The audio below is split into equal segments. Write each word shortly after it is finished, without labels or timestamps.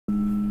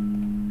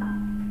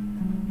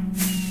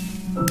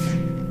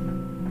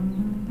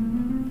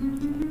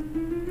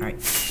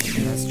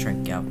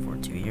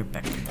here,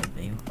 back to the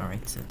video.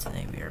 Alright, so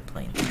today we are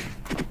playing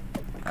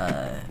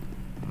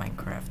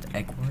Minecraft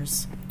Egg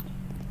Wars.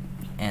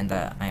 And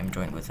I am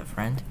joined with a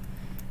friend.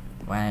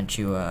 Why don't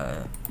you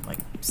like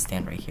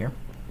stand right here?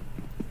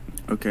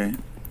 Okay.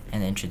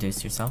 And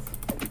introduce yourself.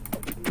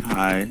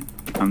 Hi,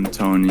 I'm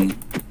Tony.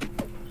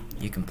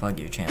 You can plug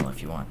your channel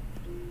if you want.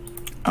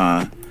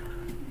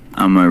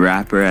 I'm a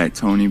rapper at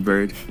Tony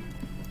Bird.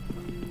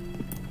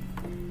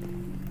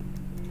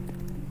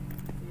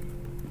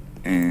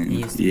 And He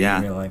used to be a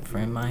real life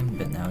friend of mine,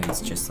 but now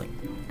he's just like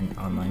an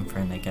online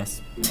friend, I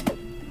guess.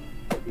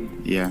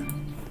 Yeah.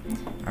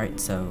 Alright,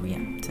 so yeah,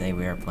 today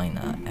we are playing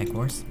Egg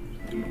Wars.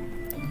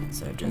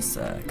 So just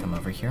come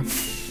over here.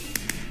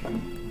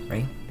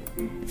 Right?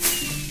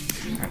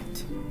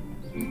 Alright.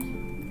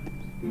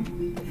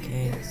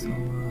 Okay,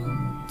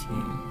 solo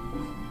team.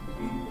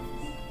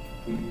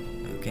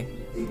 Okay.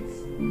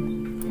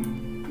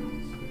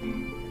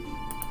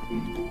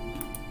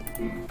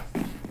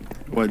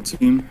 What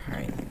team?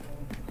 Alright.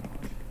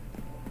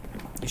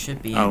 You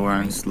should be. Oh, we're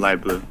on light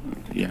blue.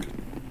 Yeah.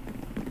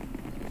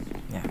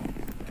 Yeah.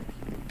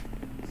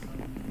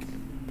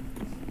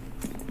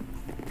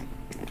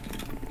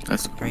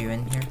 That's. Are you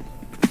in here?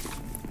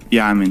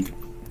 Yeah, I'm in.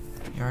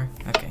 You are?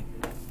 Okay.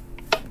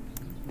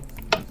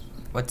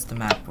 What's the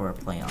map we're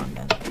playing on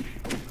then?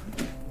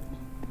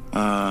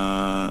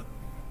 I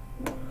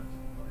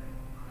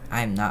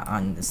am not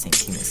on the same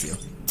team as you.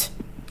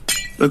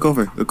 Look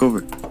over. Look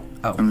over.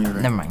 Oh, I'm here,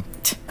 right? never mind.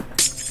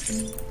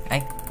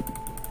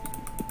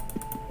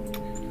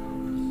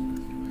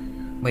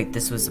 Wait,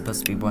 this was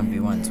supposed to be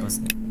 1v1s,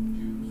 wasn't it?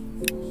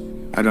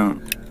 I don't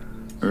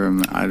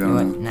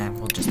know. Nah,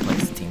 we'll just play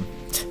as a team.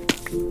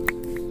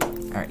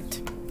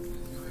 Alright.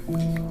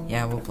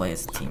 Yeah, we'll play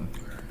as a team.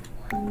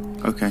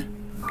 Okay.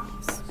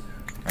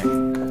 Alright.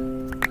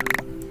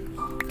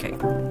 Okay,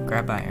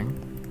 grab iron.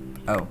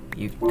 Oh,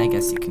 I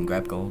guess you can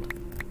grab gold.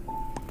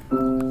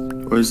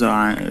 Where's the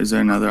iron? Is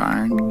there another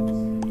iron?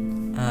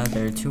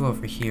 There are two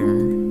over here.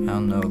 I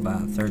don't know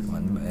about a third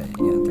one, but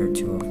yeah, there are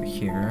two over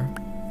here.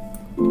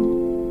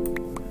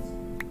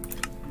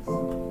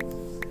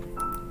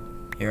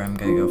 Here, I'm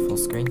gonna go full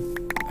screen.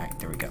 Alright,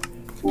 there we go.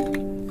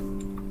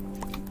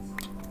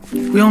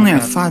 We only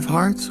have 5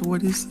 hearts?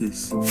 What is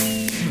this? Oh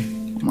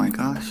my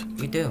gosh.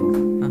 We do.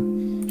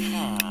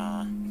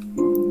 Huh.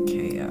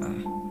 Okay,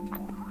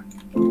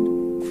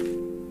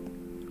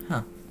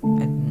 Huh.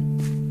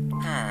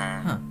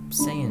 Huh.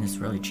 Saying is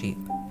really cheap.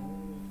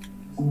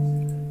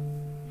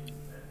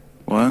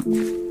 What?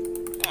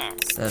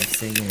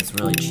 Saying is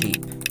really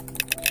cheap.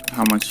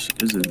 How much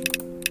is it?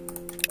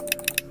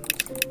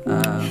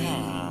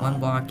 1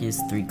 block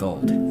is 3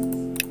 gold.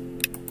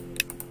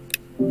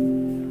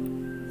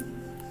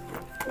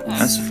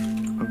 That's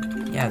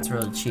okay. Yeah, it's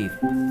really cheap,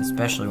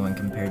 especially when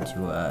compared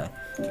to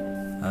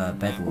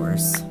Bed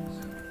Wars.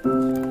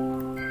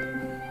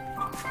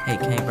 Hey,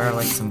 can I borrow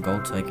like some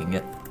gold so I can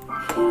get?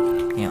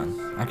 Hang on,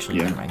 actually,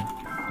 Yeah. never mind.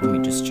 Let me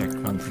just check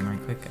one thing right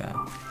quick.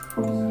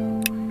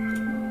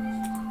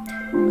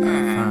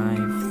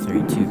 5,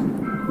 3, 2.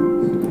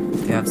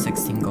 Do you have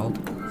 16 gold?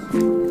 Do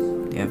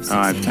you have 16?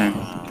 I have 10.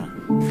 Gold?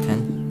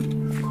 10?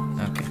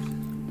 Okay.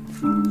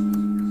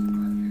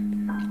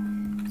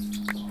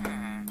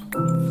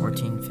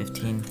 14,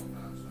 15.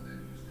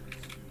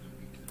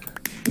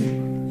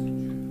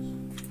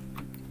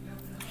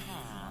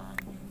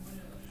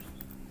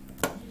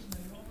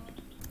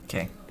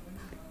 Okay.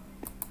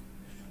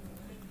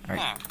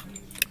 Alright.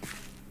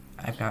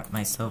 I've got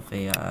myself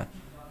a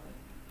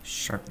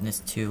sharpness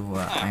 2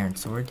 iron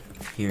sword.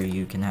 Here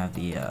you can have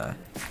the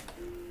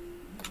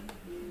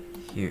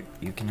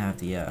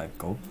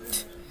gold.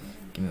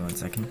 Give me 1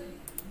 second.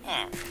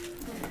 I'm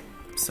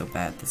so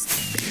bad at this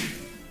game.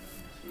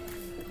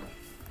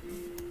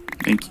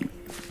 Thank you.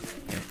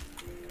 Yep.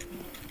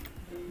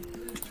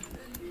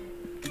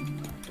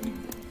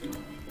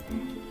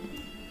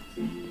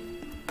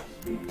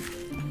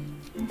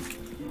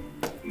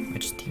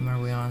 Which team are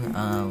we on?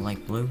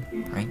 Like blue,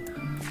 right?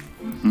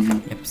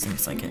 Mm-hmm. Yep,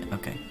 seems like it.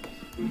 Okay.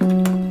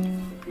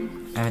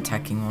 I'm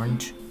attacking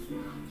orange.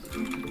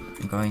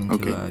 I'm going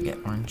to get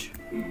orange.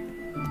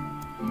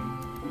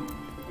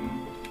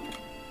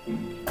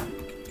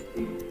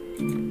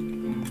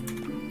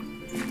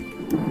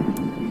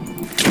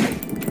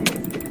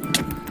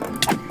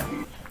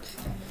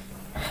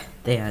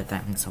 They had a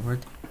diamond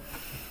sword.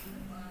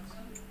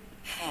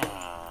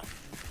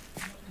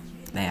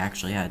 They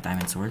actually had a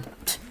diamond sword.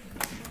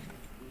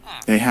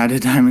 They had a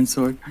diamond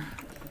sword?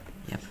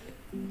 Yep.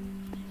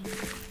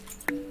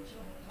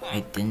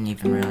 I didn't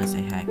even realize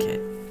they had a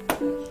kit.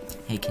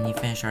 Hey, can you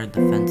finish our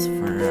defense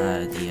for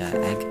the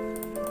egg?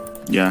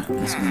 Yeah.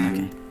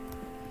 Okay.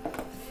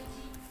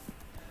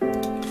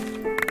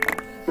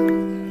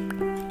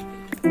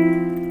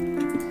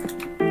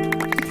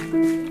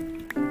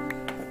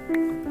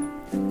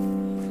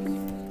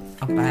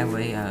 Oh, by the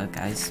way,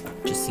 guys,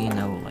 just so you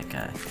know, like,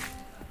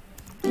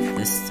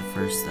 this is the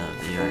first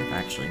video I've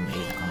actually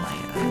made on my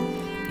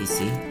PC,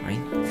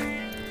 right?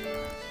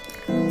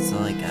 So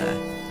like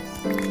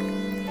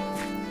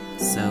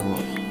so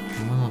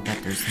I'm a little bit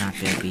there's not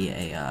gonna be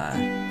a,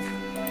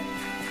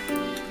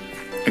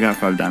 I got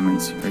 5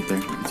 diamonds right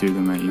there. I threw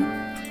them at you.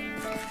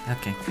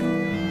 Okay.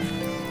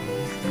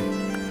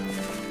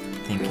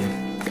 Thank you.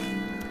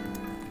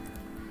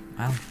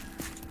 Well.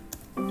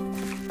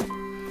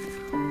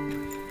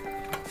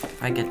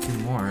 If I get 2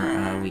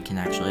 more, we can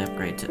actually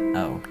upgrade to,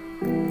 oh.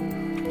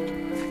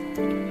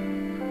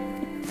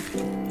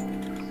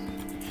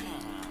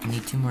 I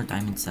need 2 more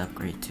diamonds to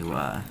upgrade to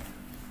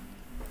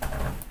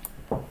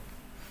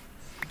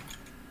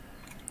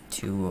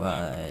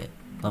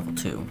level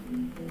 2.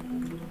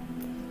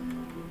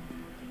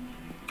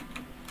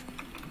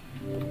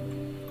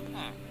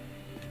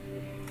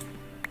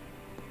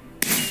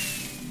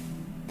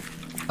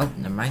 Oh,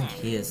 never mind,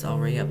 he is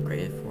already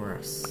upgraded for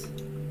us.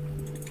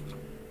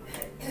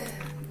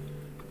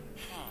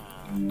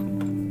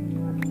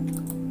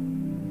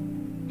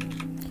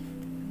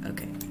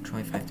 Okay,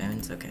 25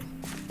 diamonds, okay.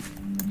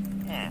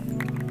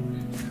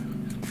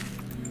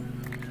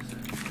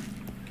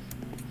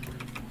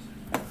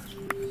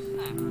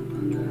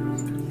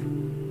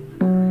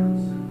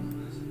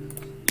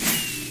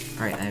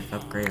 Alright, I've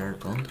upgraded our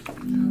gold.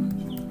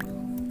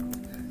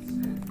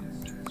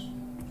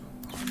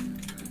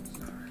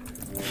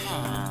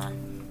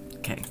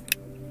 Okay.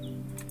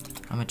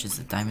 How much is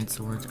the diamond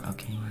sword?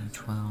 Okay,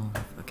 12.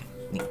 Okay,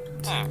 neat.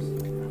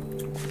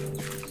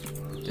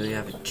 Do we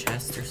have a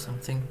chest or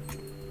something?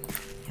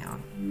 Yeah.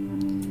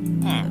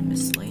 The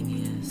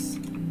miscellaneous.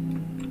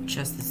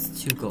 Chest is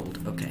 2 gold.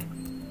 Okay.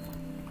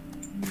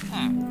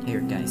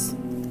 Here, guys.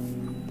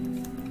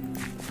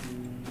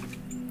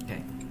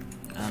 Okay.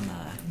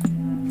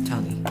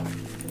 Tony.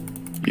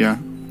 Yeah.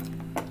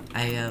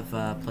 I have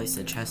placed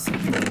a chest in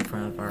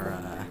front of our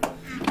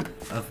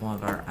of one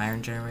of our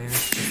iron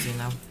generators, just so you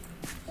know.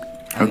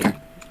 Okay.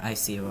 I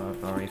see you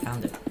have already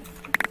found it.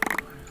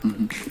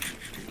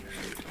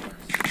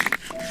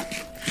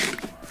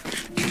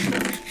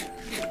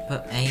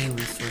 Put any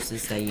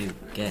resources that you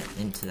get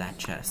into that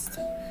chest.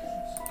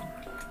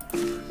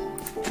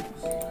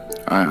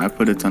 I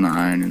put a ton of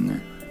iron in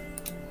there.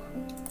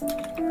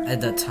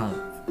 And a ton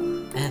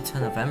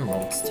of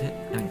emeralds too.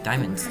 I mean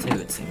diamonds too,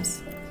 it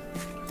seems.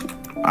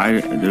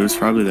 There was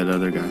probably that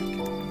other guy.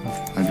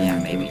 Yeah,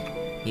 maybe.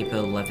 He put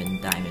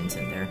 11 diamonds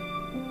in there.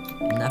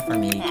 Enough for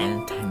me to get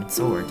a diamond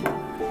sword.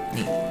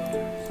 Neat.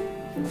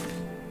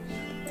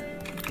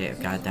 Okay, I've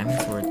got a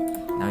diamond sword.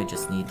 Now I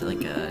just need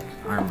like a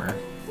armor.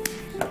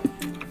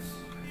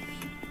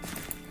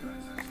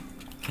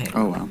 Okay.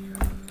 Oh wow.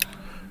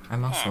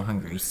 I'm also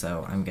hungry,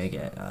 so I'm gonna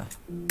get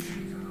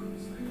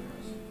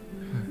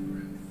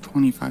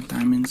 25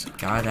 diamonds.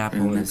 God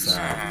apple is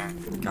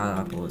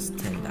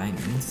 10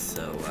 diamonds,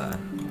 so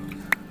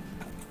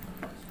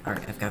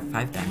alright, I've got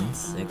 5 diamonds,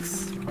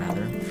 6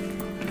 rather.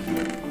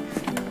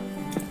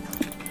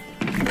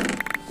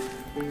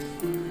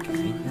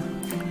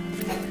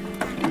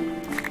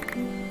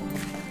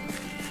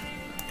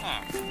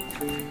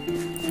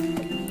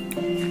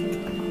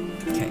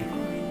 Okay.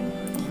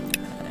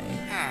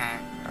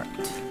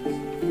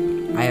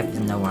 Alright. I have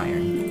no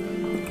iron.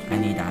 I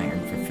need iron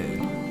for food.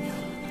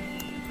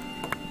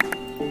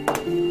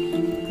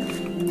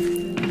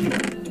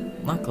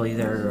 Luckily,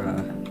 there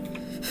are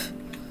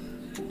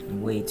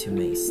way too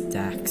many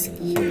stacks in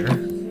here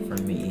for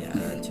me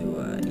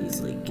to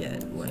easily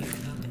get what I need.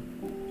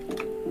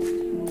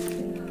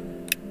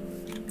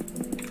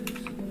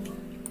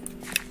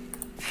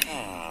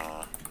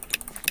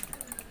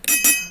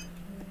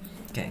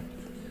 Okay.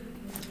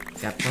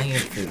 Got plenty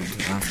of food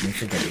to last me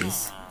for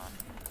days.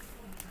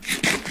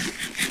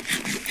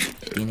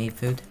 Do you need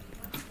food?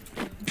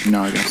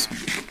 No, I got some.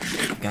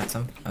 Got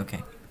some?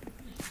 Okay.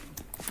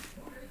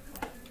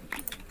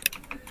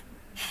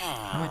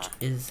 How much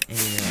is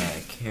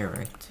a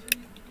carrot?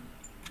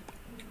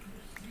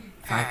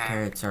 5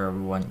 carrots are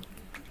one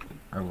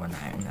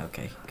iron.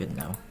 Okay, good to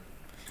know.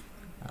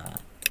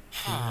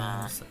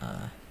 Here's,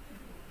 oh,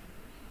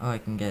 I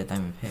can get a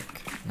diamond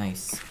pick.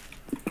 Nice.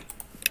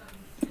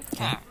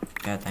 Okay,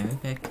 got a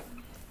diamond pick.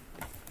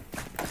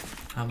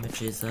 How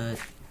much is armor?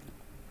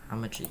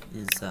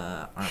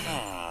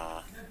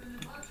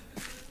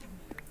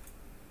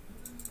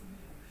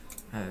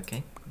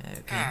 Okay,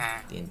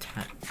 the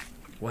entire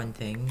one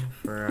thing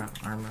for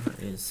armor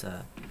is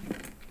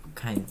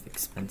kind of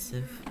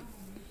expensive.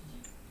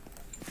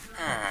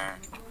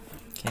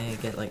 Can I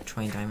get like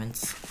 20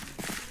 diamonds?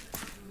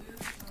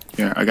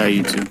 Yeah, I got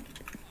you too.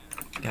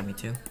 Got me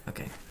too?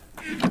 Okay.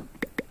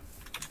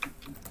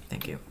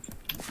 Thank you.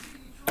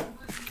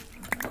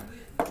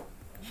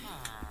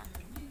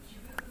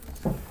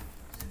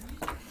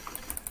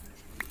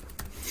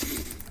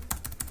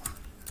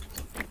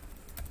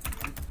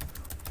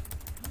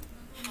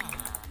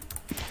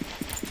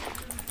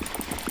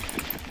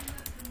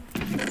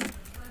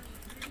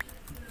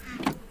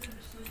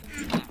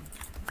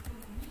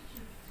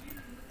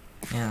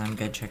 Yeah, I'm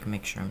gonna check and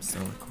make sure I'm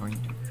still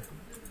recording.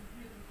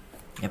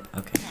 Yep,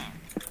 okay.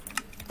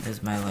 This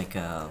is my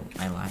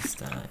my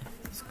last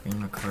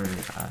screen recorder.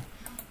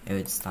 It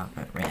would stop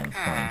at random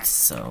points,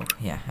 so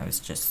yeah, I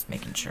was just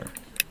making sure.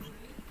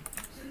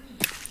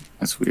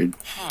 That's weird.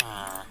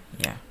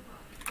 Yeah.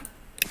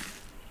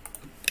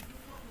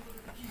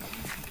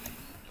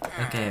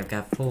 Okay, I've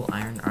got full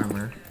iron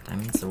armor,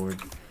 diamond sword,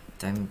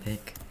 diamond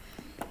pick.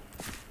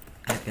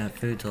 I've got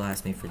food to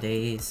last me for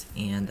days,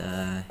 and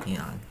hang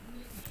on.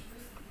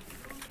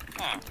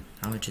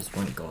 How much is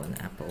one golden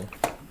apple?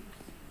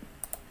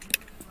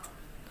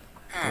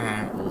 Golden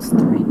apple is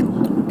 3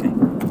 gold. Okay.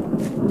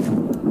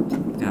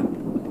 Got.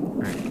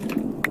 Alright.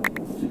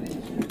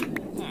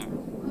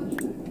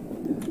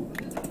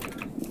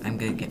 I'm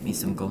gonna get me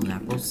some golden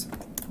apples.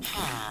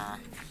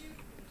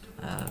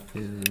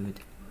 Food.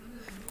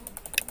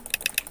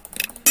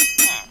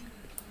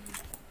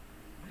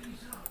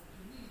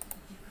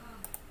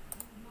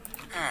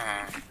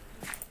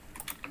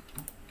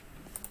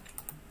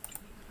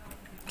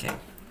 Okay.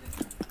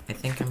 I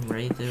think I'm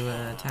ready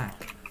to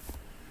attack.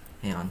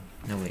 Hang on.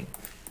 No, wait.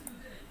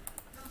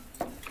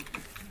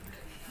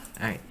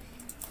 Alright.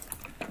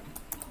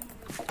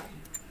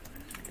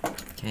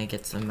 Can I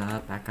get some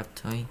backup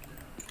toy?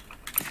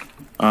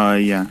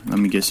 Yeah. Let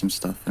me get some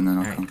stuff and then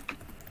I'll come.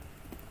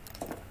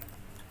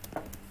 I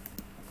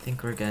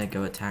think we're gonna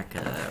go attack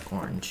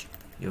orange.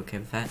 You okay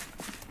with that?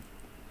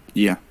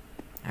 Yeah.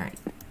 Alright.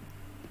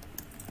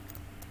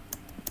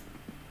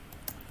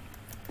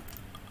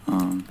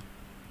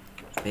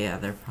 But yeah,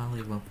 there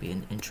probably won't be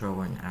an intro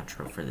or an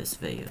outro for this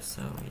video,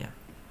 so yeah.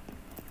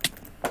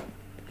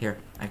 Here,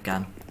 I've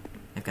got him.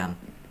 I've got him.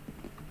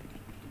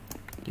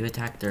 You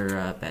attack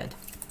their bed.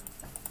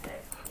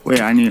 Wait,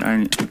 I need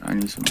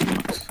some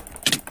blocks.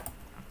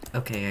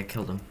 Okay, I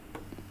killed him.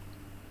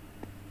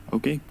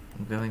 Okay.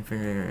 I'm going for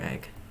your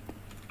egg.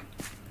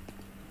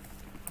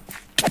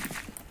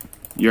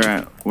 You're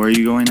at, where are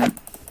you going at?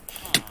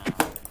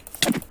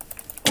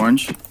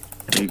 Orange?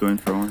 Are you going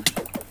for orange?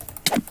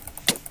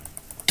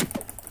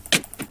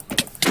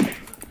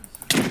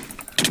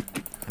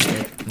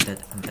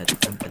 I'm dead.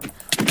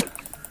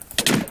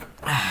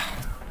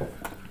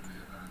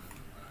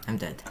 I'm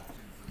dead.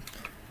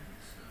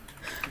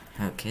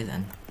 Okay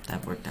then,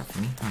 that worked out for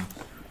me, huh?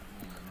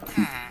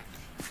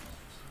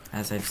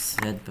 As I've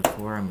said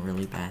before, I'm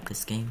really bad at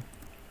this game.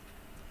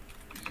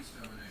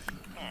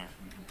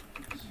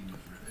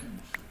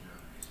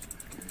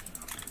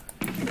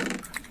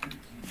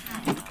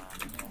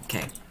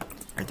 Okay,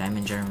 our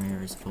diamond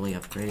generator is fully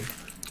upgraded.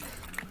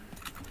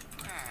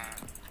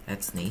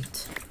 That's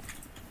neat.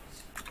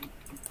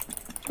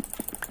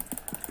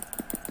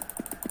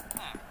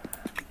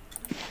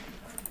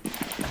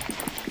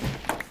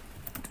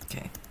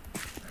 Okay,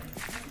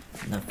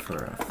 enough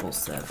for a full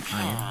set of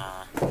iron.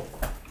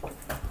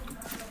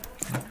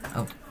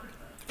 Oh,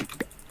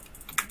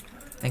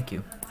 thank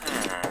you.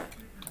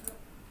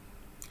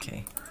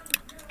 Okay.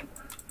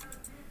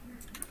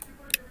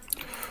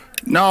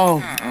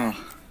 No! Oh,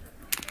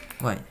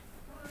 What?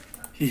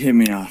 he hit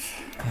me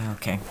off.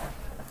 Okay.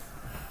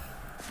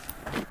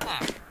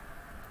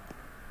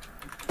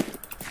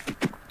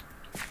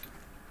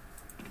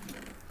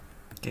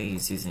 Okay,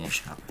 he's using a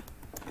shop.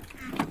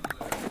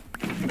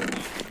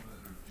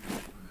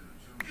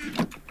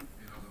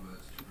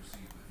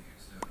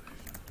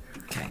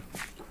 Okay.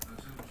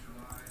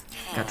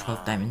 Got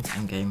 12 diamonds.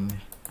 I'm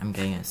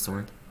getting a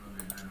sword.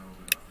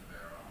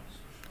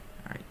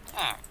 Alright.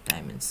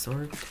 Diamond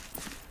sword.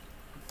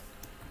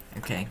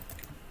 Okay.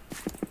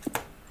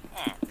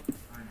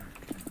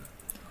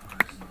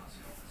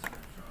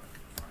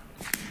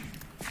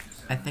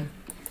 I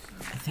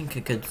think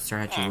a good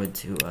strategy would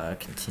to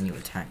continue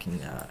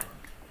attacking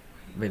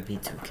would be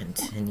to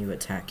continue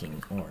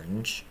attacking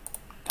orange.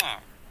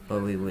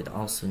 But we would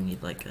also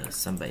need like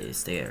somebody to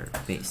stay at our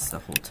base the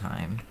whole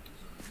time.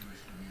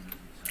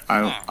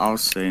 I'll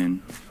stay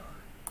in.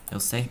 You'll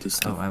stay?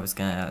 Oh, I was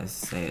gonna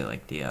say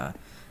like the other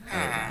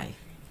guy.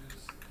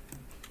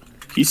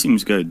 He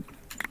seems good.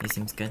 He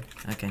seems good?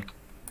 Okay.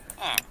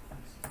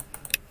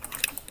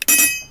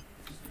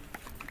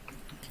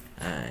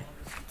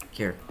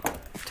 Here,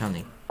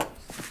 Tony.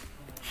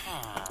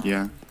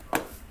 Yeah.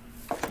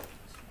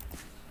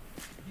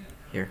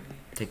 Here,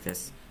 take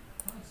this.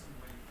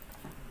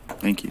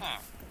 Thank you.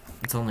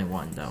 It's only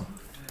one, though.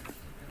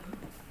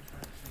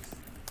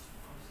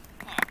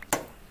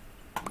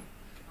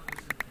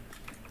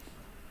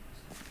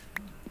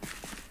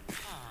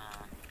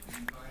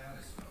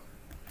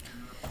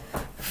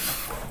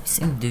 We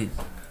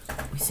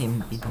seem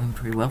to be doing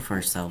pretty well for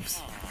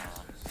ourselves.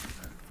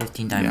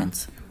 15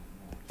 diamonds. Yeah.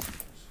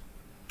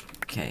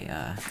 Okay,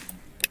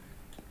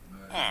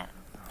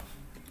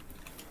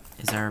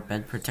 is our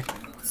bed protected?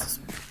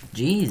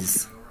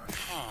 Jeez!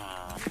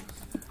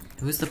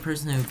 Who's the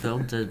person who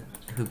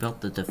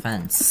built the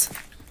defense?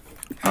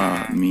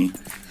 Me.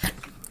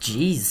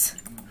 Jeez!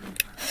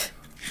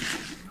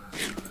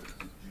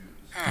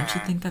 Don't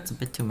you think that's a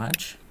bit too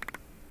much?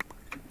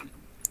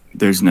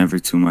 There's never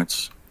too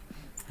much.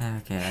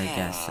 Okay, I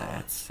guess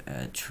that's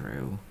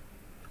true.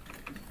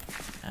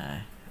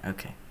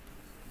 Okay.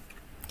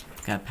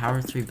 Got a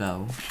power 3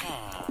 bow.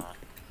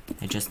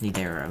 I just need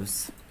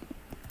arrows.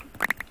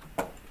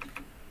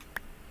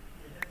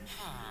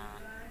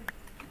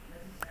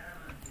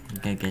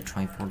 gonna get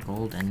 24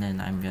 gold, and then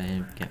I'm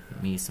gonna get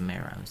me some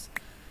arrows.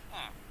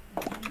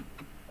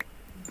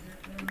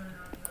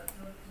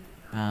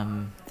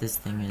 This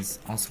thing is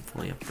also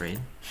fully upgraded.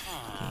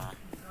 Okay.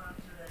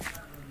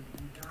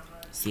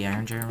 Is the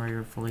iron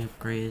generator fully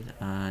upgraded?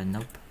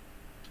 Nope.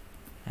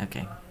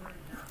 Okay.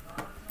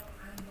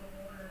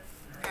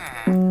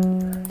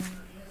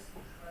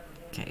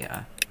 Okay,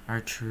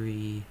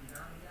 archery.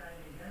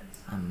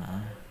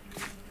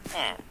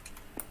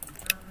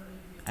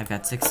 I've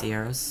got 60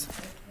 arrows.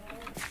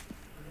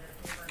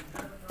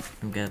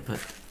 I'm gonna put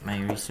my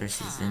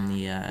resources in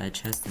the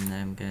chest, and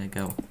then I'm gonna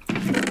go.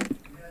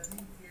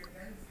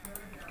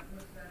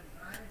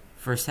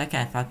 For a second,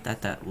 I thought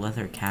that that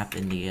leather cap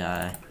in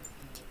the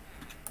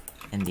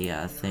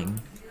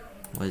thing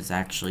was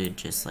actually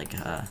just like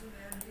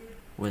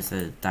was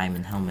a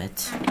diamond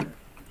helmet.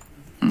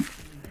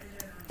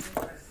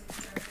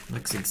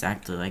 Looks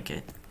exactly like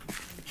it.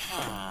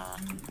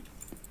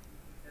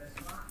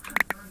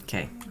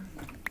 Okay.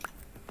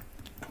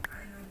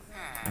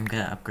 I'm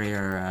gonna upgrade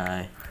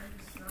our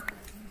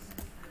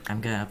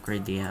I'm gonna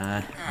upgrade the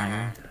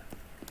iron.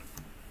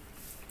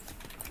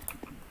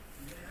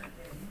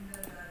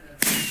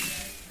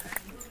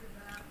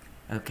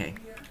 Okay.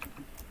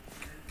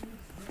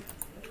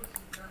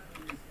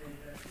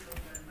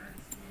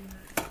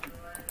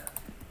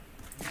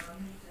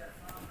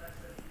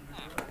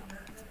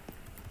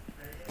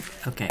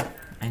 Okay,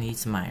 I need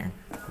some iron.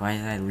 Why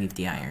did I leave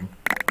the iron?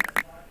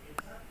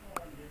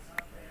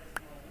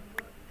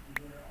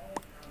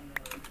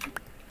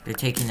 They're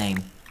taking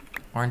aim.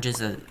 Orange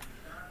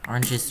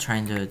is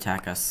trying to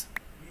attack us.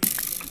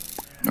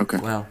 Okay.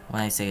 Well,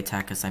 when I say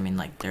attack us, I mean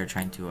like they're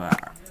trying to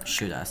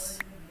shoot us.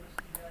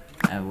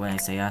 When I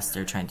say us,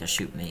 they're trying to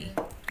shoot me.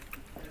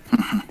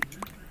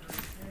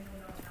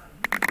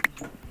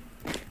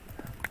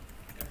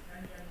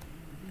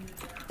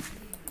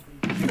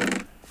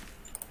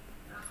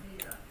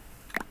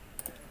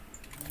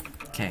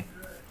 Okay.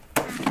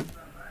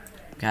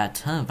 Got a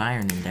ton of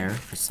iron in there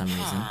for some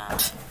reason.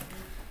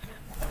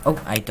 Oh,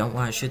 I don't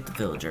want to shoot the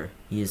villager.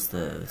 He is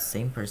the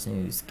same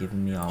person who's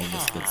giving me all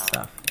this good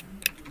stuff.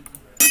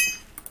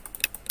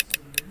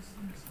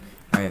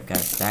 Alright, I've got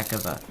a stack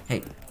of,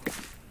 hey.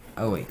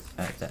 Oh wait,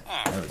 that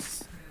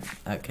was,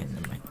 okay,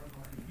 never mind.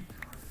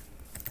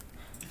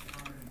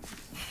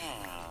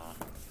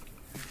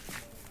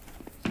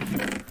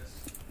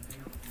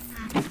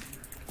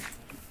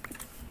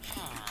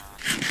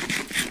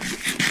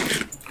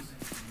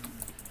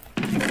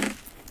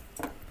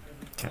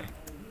 Okay.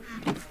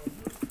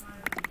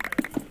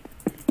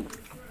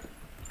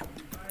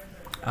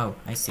 Oh,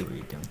 I see what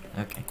you're doing.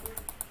 Okay.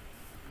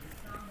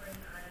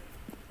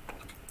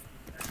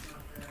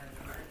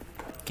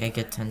 Can I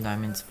get 10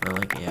 diamonds for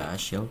like a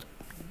shield?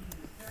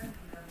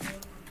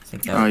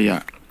 Oh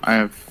yeah, I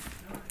have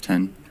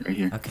 10 right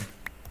here. Okay.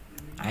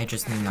 I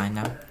just need 9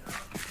 now.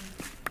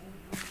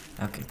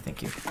 Okay,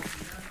 thank you.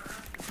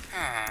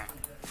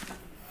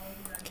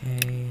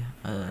 Okay,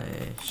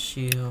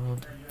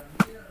 shield.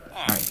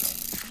 Alright.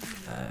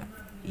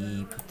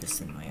 E, put this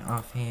in my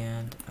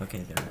offhand. Okay,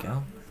 there we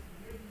go.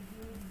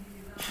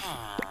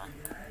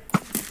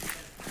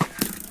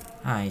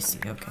 Ah, I see,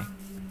 okay.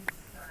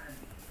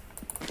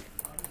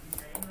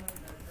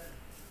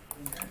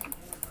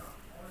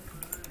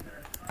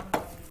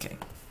 Okay.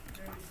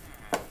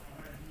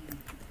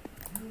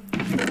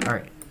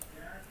 Alright.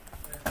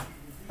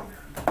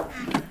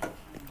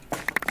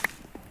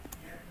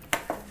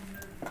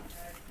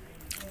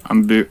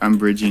 I'm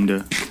bridging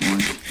the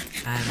orange.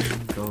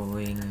 I'm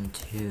going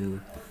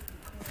to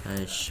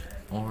push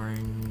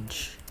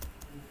orange.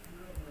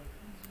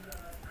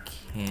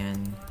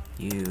 Can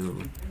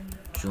you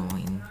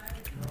join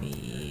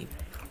me,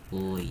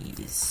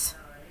 please?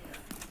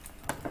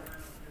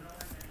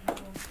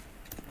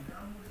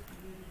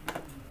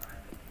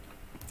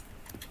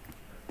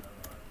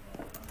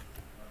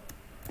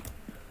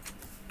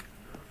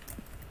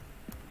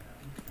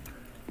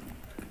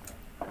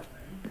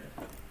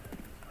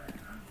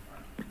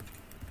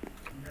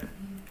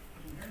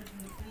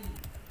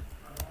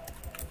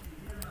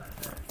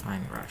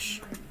 Fine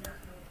rush.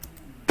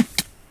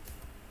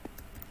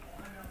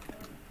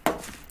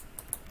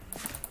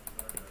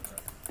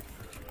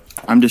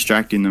 I'm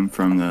distracting them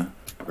from the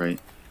right.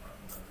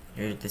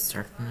 You're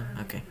distracting them?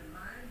 Okay.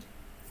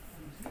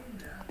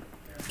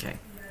 Okay.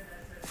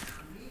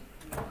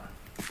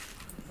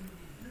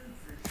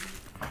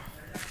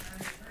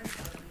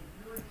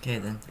 Okay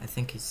then, I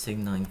think he's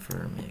signaling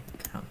for me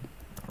to come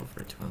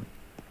over to him.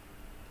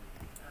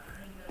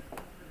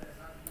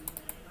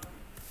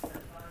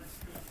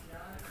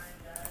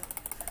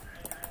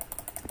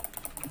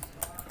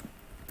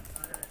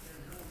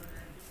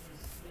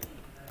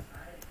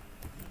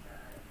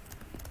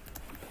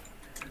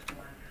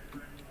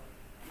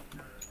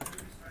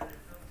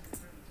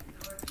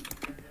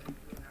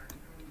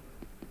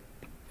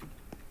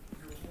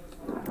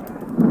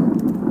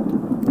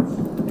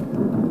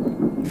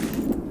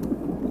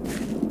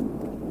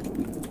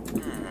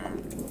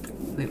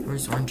 Wait,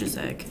 where's Orange's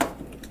egg?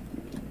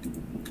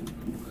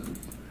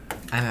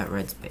 I'm at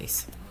Red's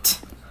base.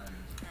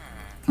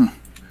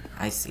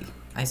 I see.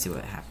 I see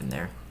what happened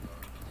there.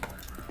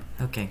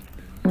 Okay.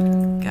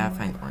 Gotta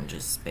find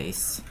Orange's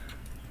space.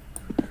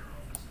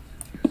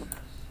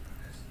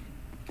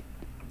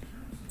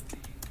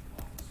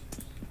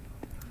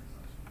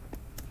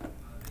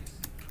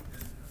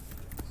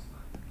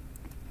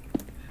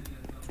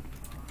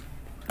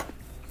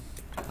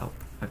 Oh,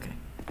 okay.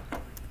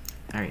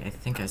 Alright, I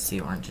think I see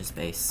Orange's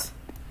base.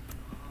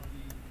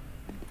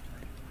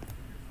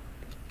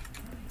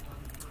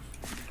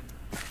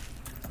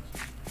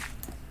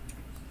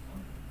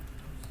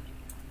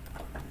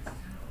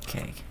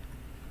 Okay.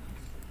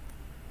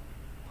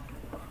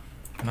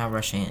 I'm not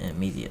rushing it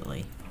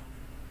immediately.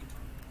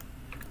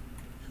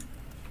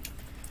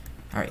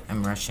 Alright,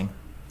 I'm rushing.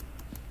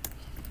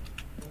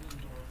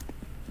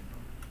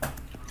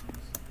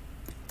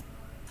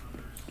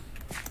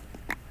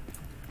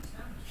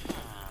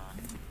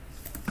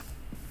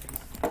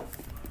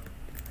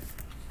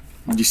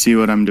 Did you see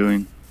what I'm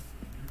doing?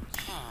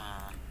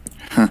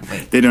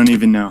 They don't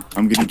even know.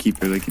 I'm gonna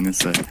keep her licking this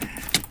side.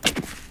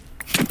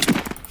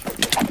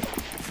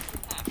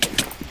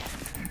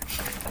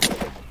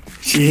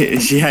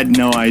 She had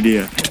no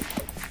idea.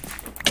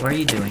 What are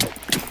you doing?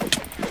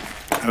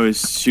 I was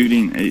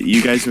shooting.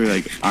 You guys were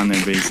like on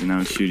their base, and I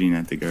was shooting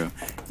at the girl,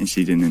 and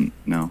she didn't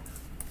know.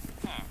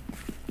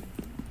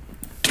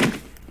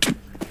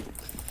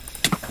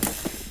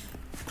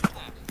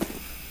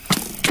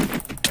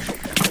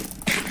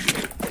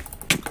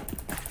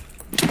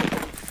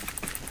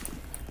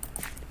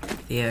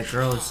 The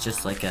girl is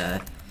just like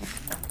a...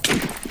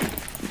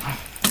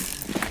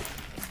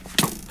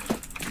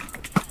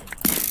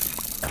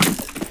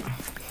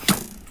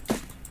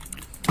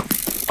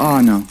 Oh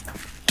no.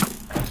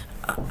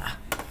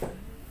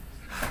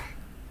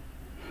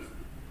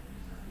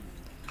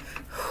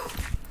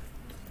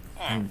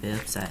 I'm a bit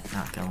upset,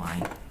 not gonna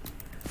lie.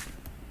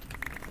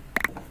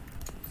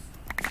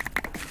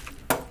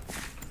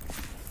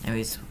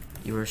 Anyways,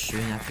 you were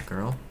shooting at the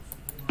girl?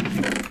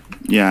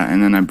 Yeah,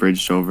 and then I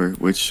bridged over,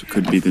 which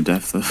could be the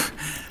death of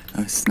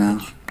us now.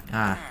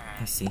 Ah,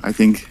 I see. I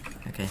think.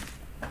 Okay.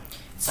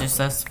 It's just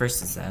us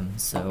versus them,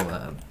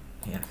 so,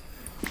 yeah.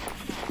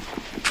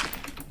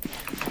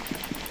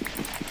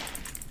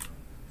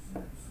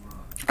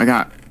 I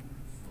got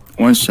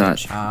one shot.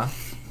 Shot.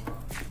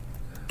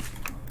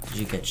 Did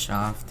you get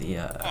shot off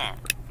the,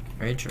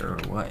 bridge, or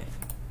what?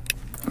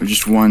 Or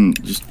just one,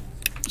 just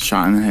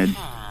shot in the head.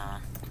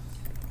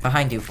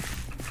 Behind you.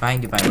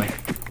 Behind you, by the way.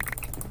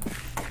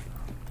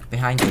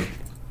 Behind you.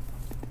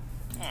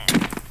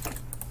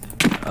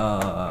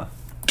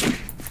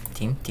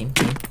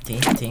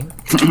 Team.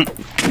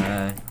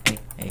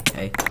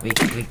 Hey.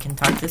 We can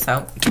talk this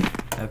out.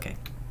 Okay.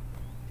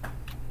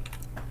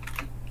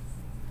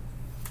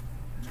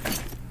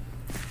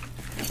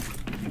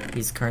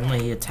 He's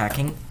currently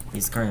attacking.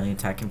 He's currently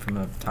attacking from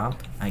up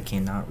top. I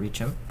cannot reach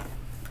him.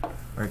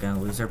 We're gonna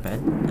lose our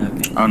bed.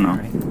 Okay. Oh no.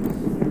 Alright.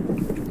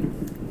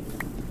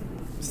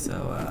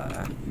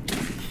 So,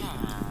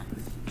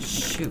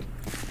 shoot.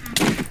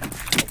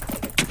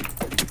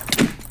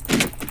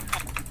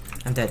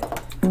 I'm dead.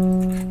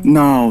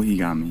 No, he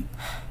got me.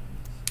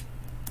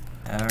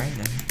 Alright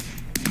then.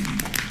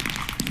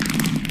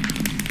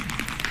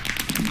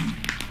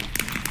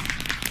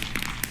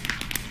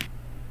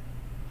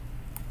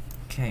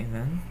 Okay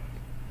then.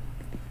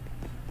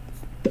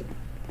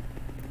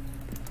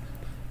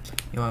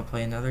 You want to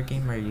play another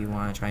game, or you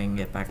want to try and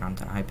get back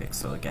onto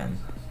Hypixel again?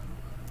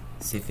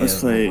 See if Let's it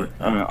play. will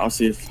work. I'll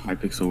see if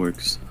Hypixel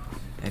works.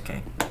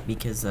 Okay,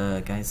 because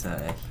guys,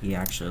 he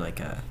actually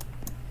like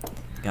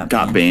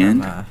Got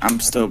banned. From, I'm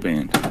still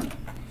banned.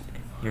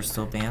 You're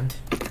still banned?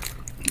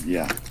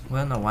 Yeah. We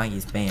don't know why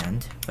he's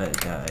banned,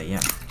 but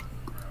yeah.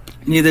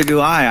 Neither do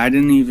I. I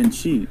didn't even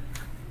cheat.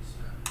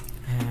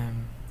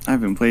 Um, I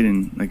haven't played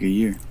in like a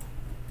year.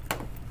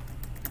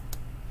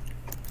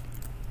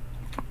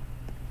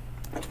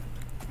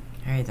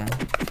 Alright then.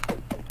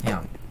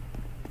 Yeah.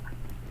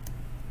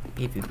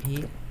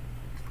 PvP.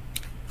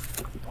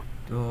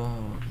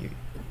 Duel.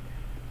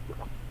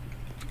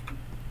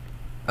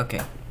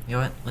 Okay. You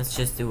know what? Let's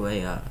just do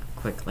a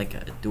quick like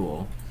a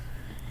duel,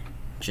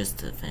 just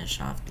to finish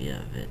off the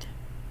vid.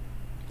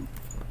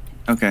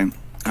 Okay.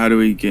 How do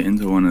we get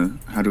into one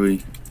of? How do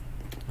we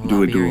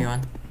do a duel? Are you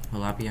on? What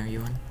lobby are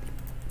you on?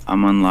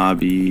 I'm on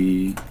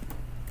lobby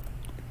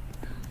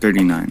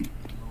 39.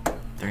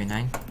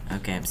 39?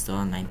 Okay, I'm still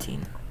on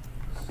 19.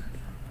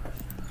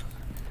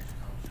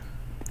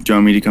 Do you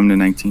want me to come to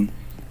 19?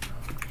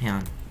 Hang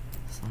on.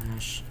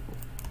 Slash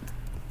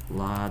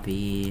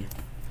lobby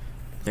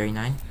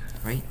 39,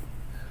 right?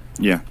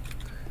 Yeah.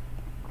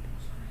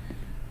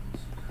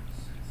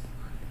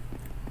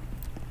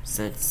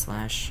 Set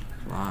slash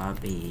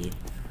lobby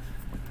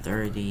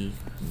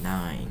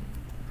 39.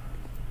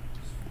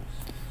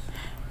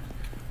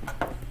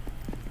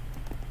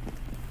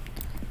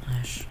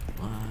 Slash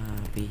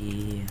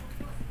lobby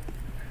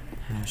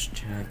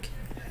hashtag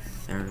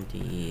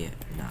 39.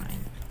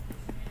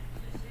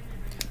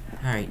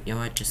 Alright, you know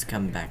what? Just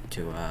come back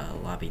to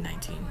lobby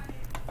 19.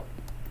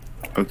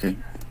 Okay.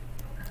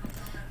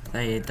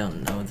 I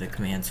don't know the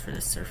commands for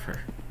this server.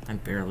 I'm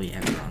barely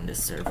ever on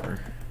this server.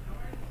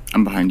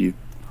 I'm behind you.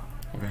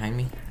 You're behind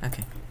me?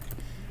 Okay.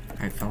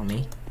 Alright, follow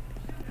me.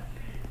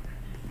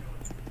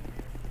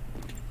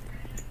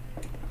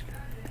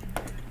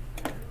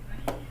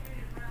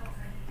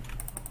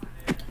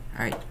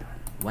 Alright.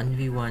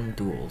 1v1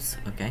 duels,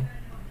 okay?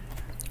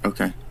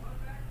 Okay.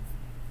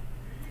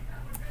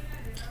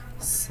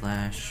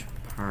 Slash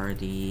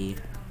party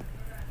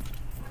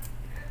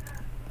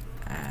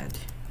add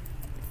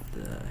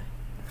the...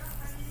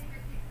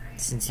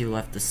 Since you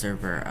left the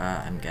server,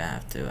 I'm gonna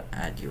have to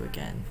add you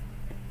again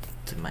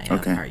to my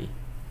party.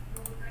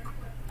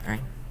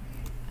 Alright?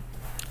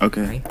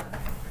 Okay. Ready?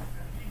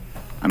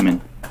 I'm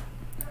in.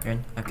 You're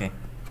in? Okay.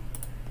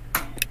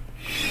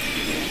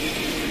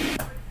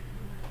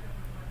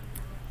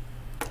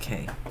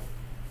 Okay.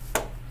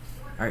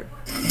 Alright.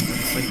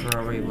 Looks like we're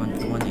already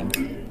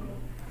winning.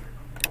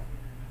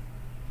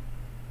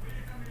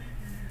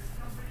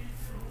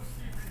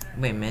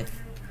 Wait a minute.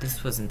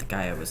 This wasn't the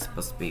guy I was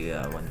supposed to be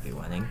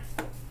 1v1ing.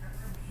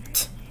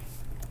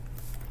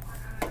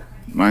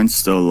 Mine's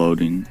still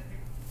loading.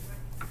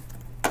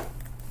 I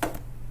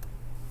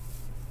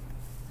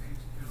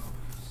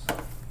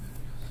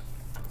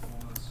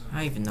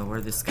don't even know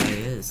where this guy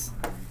is.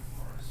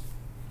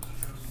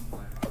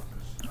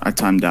 I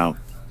timed out.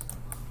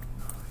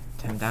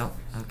 Timed out?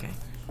 Okay.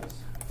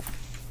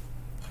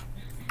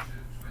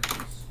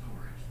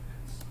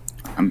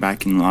 I'm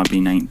back in lobby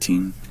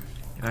 19.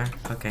 You are?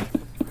 Okay.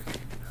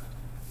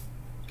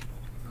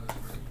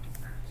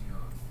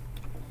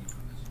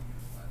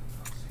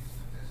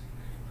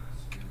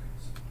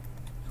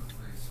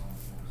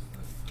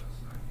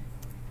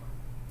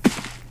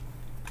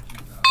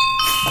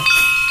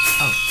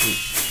 Oh, sweet.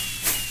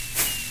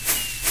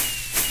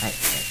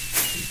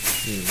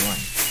 You won.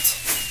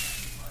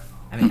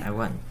 I mean, I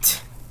won.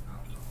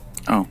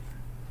 Oh.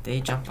 Did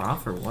he jump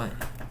off or what?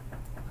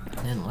 It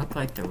didn't look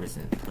like there was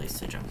a place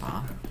to jump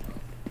off.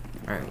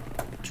 Alright,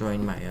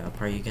 join my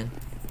party again.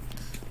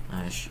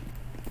 Party.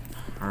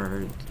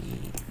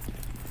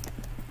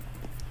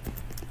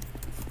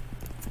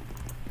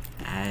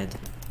 Add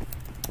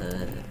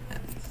the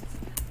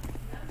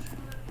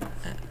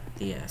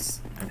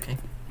S. Okay.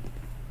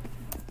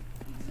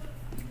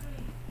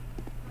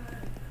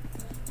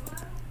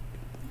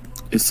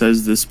 It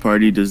says this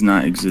party does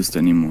not exist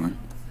anymore.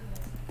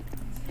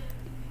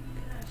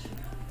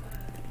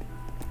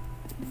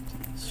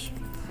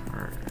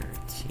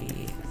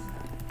 Party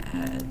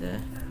add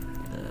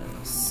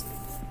this.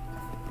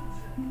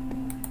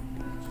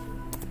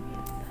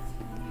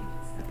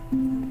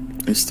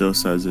 It still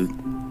says it.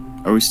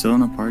 Are we still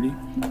in a party?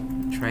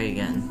 Try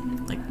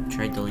again. Like,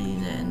 try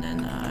deleting it and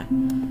then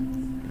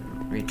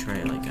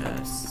retry like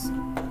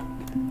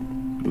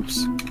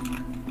Oops.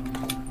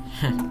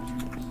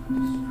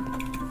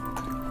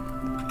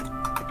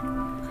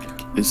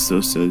 It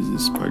still says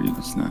this party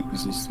does not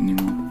exist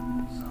anymore.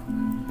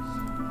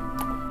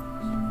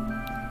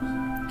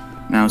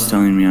 Now it's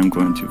telling me I'm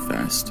going too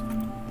fast.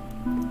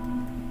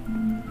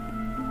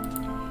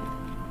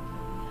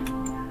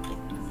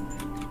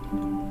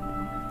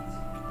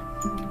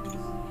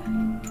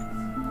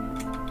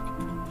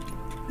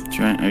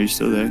 Are you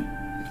still there?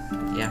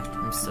 Yeah,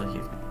 I'm still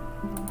here.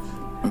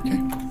 Okay.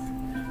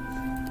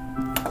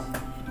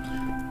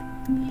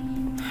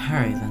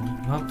 Alright then,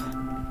 well.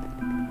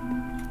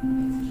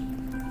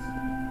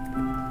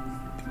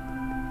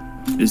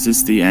 Is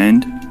this the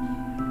end?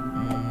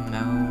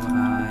 No,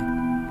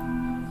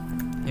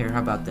 here,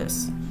 how about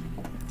this?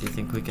 Do you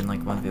think we can,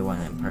 like,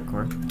 1v1 in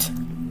parkour?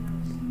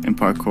 In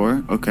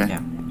parkour? Okay.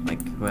 Yeah,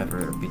 like,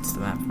 whoever beats the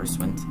map first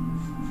wins.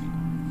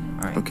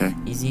 Alright. Okay.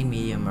 Easy,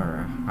 medium,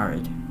 or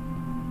hard?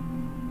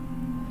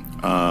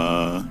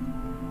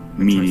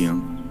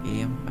 Medium.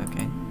 Medium,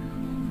 okay.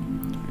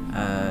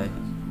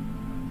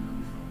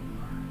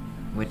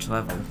 Which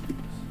level?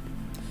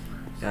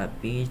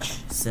 Got beach,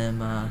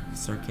 cinema,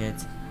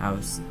 circuit,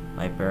 house,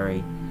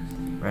 library,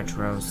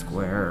 retro,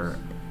 square,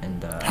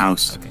 and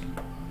house. Okay.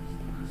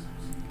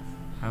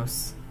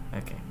 House?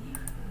 Okay.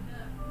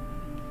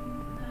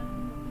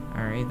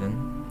 Alright then.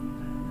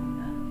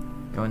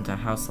 Go into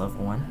house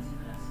level 1.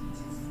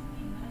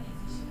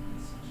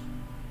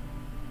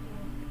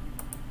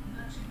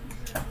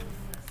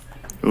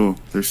 Oh,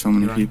 there's so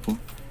many people.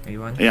 Are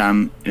you on? Yeah,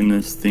 I'm in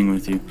this thing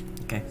with you.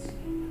 Okay.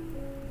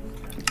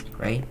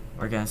 Right?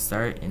 We're gonna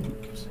start in...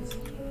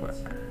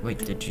 Wait,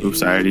 did you...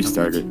 Oops, I already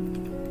started.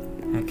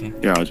 Okay.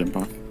 Yeah, I'll jump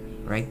off.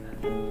 Right?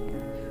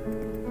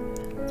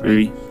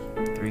 3.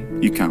 3.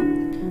 You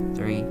count.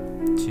 3,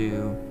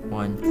 2,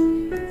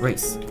 1.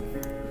 Race.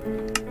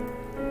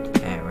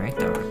 Alright,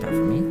 that worked out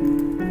for me.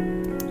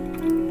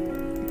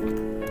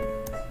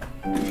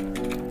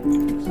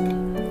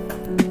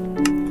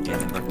 Okay,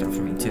 that worked out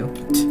for me too.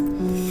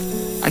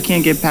 I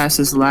can't get past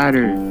this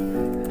ladder.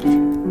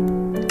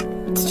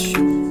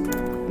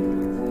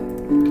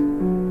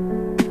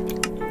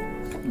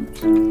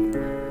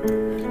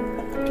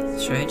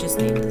 Should I just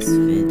name this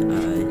vid, 2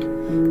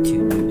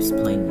 noobs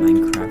playing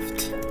Minecraft?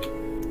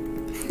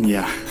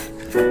 Yeah.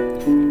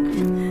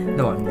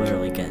 No, I'm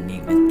literally gonna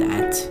name it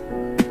that.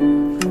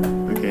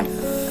 Okay.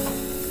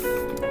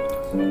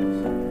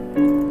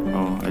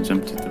 Oh, I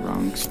jumped at the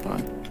wrong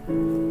spot.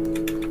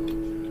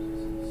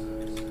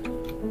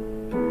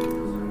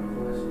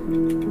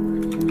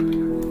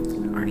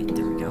 Alright,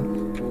 there we go.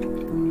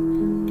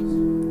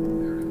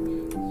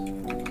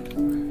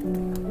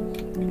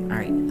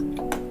 Alright.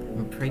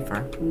 I'm pretty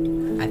far.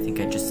 I think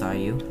I just saw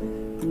you.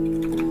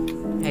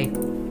 Hey.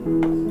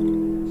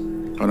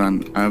 Hold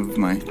on, I have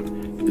my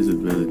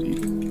visibility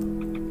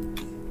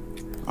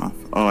off.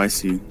 Oh, I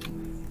see you.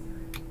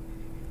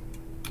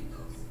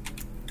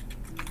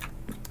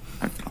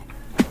 I fell.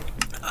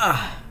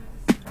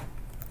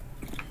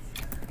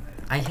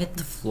 I hit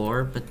the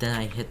floor, but then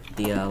I hit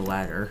the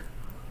ladder.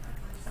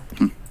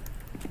 Oh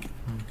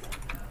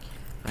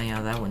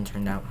yeah, that one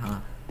turned out, huh?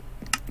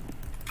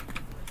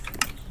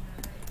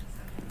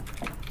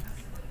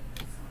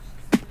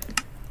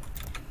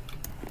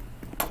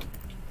 I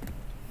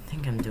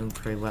think I'm doing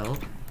pretty well.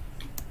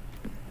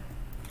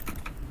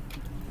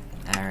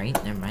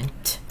 Alright, never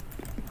mind.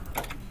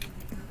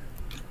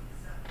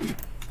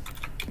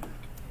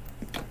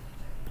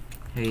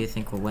 Who do you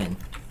think will win?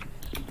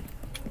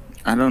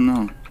 I don't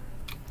know.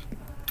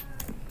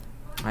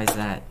 Why is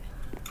that?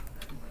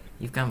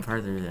 You've gone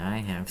farther than I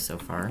have so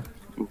far.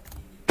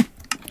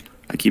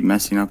 I keep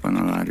messing up on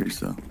the ladders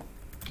though.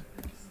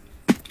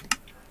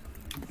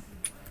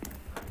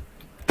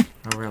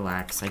 Oh,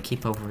 relax. I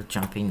keep over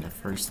jumping the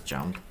first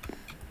jump.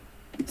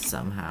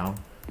 Somehow.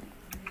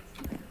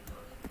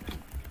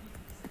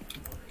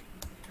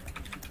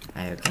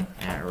 Okay,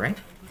 alright.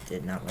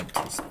 Did not want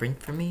to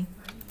sprint for me.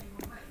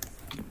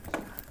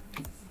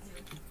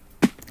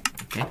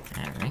 Okay,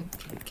 alright,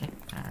 okay,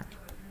 alright.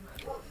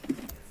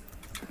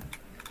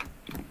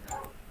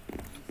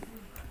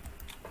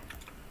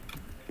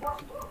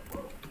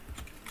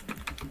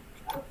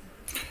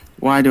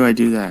 Why do I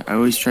do that? I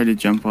always try to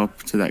jump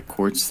up to that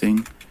quartz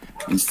thing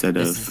instead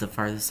of... This is the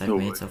farthest I've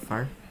made so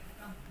far.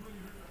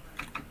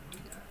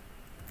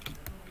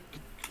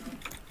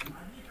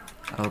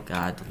 Oh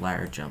god,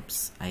 ladder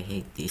jumps. I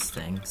hate these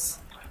things.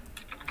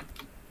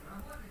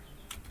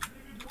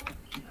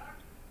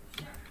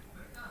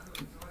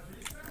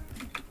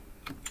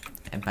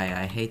 And by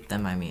I hate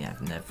them, I mean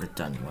I've never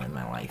done one in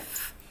my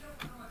life.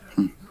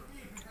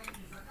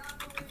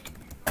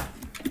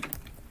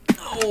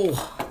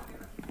 Oh!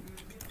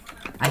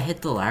 I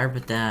hit the ladder,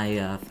 but then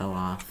I fell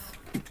off.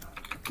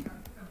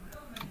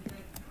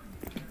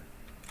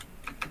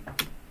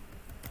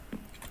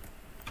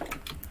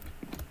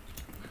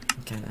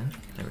 Okay then,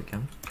 there we go.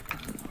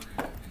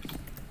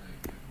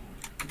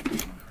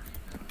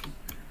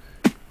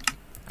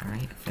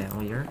 Alright,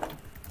 failure.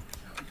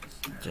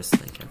 Just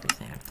like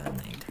everything I've done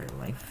my entire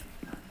life.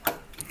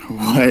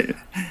 What?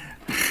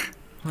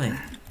 What?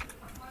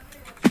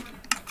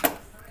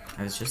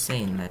 I was just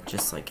saying that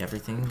just like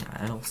everything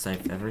else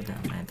I've ever done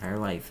my entire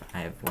life, I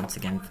have once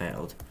again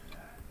failed.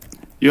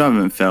 You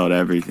haven't failed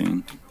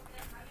everything.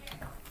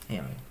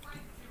 Anyway.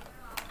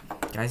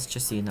 Guys,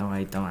 just so you know,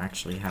 I don't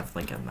actually have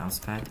like a mouse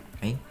pad,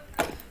 right?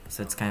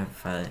 So it's kind of,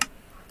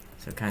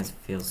 so it kind of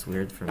feels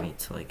weird for me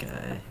to like,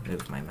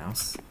 move my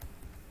mouse.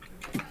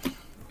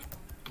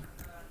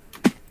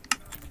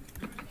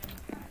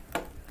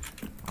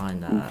 On,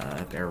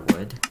 bare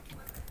wood.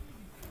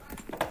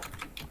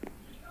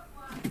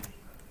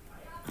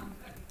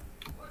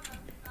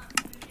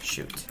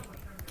 Shoot.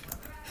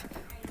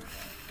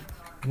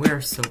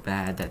 We're so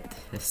bad at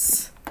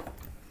this.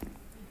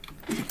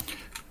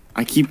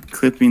 I keep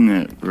clipping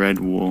the red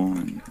wool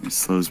and it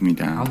slows me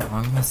down. How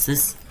long was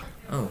this?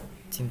 Oh,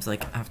 seems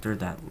like after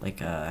that,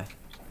 like,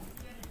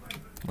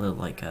 little,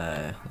 like,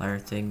 ladder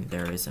thing,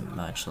 there isn't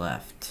much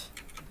left.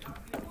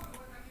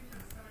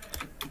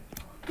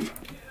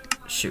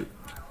 Shoot.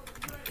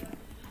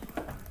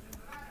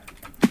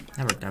 That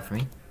worked out for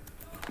me.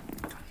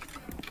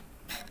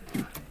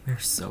 We're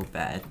so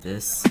bad at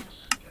this.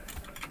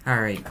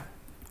 Alright,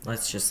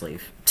 let's just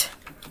leave.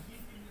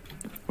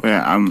 Wait,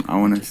 I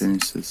want to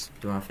finish this.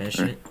 Do you want to finish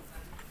Or- it?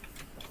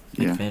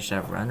 Like Yeah, finish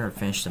that run or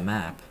finish the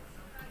map?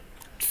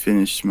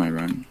 finish my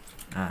run.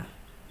 Ah.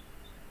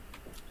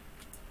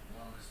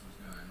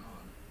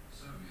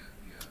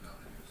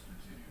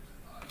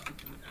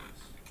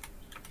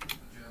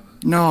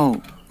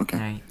 No! Okay,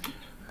 Alright.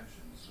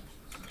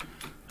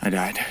 I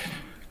died.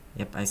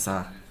 Yep, I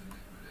saw.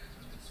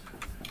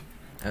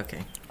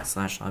 Okay.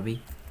 Slash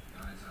lobby.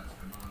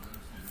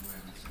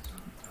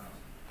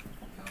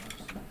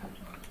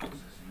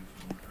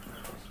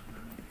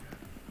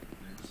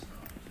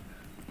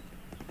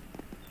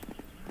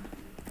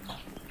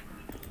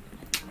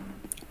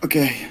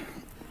 Okay,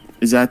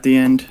 is that the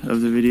end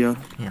of the video?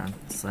 Yeah.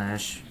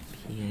 Slash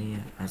PA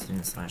as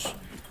in slash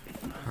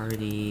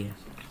party.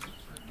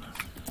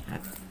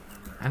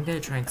 I'm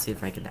gonna try and see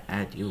if I can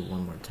add you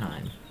one more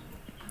time.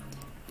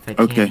 If I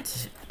can't, Okay.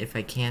 if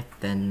I can't,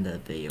 then the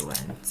video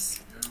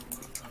ends.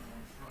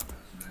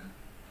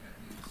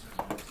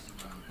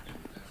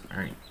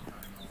 Alright.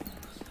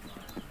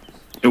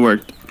 It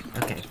worked.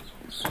 Okay.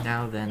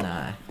 Now then,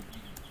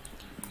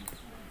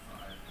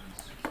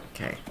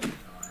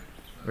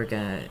 we're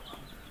gonna...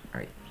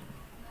 Alright.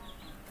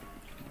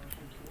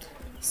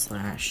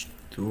 Slash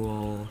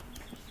dual...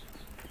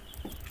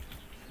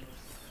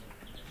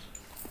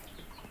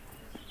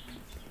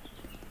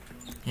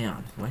 Hang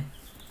on, what?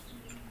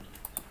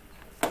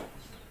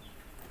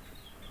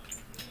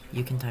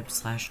 You can type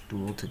slash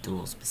dual to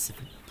dual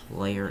specific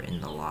player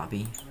in the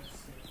lobby.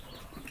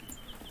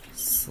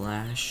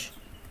 Slash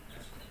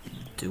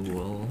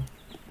dual.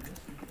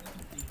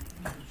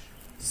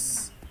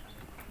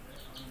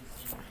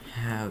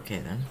 Okay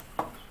then.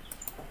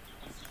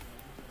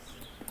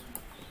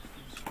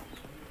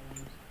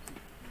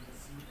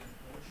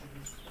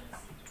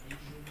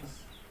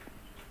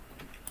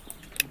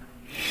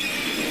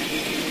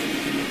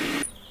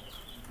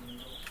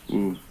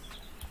 Ooh.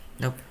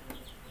 Nope.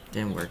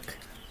 Didn't work.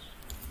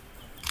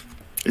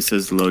 It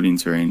says loading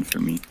terrain for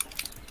me.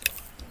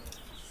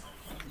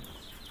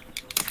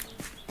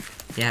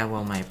 Yeah,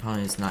 well, my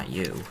opponent is not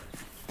you.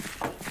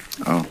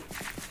 Oh.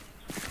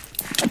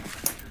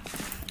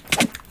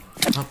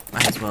 Well,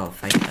 might as well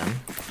fight them,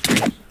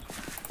 right?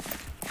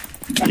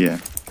 Yeah.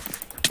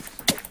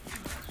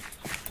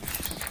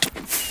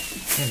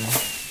 Okay then.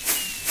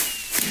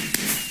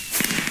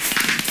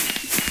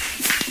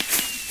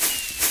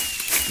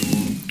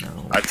 No.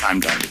 I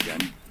timed out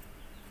again.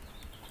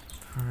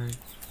 Hard.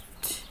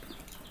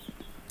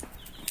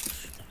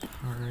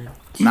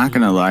 Not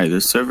gonna lie,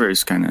 this server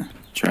is kinda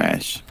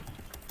trash.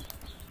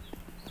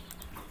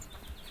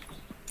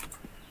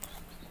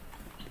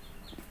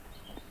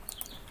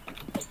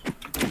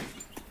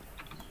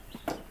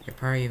 Your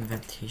party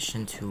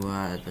invitation to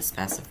the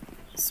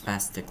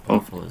spastic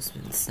waffle has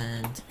been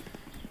sent.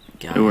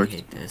 God, I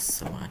hate this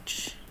so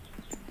much.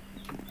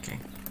 Okay.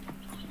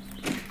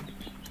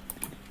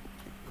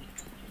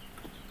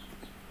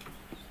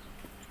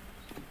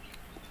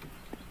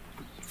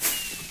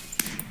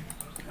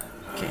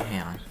 Okay,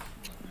 hang on.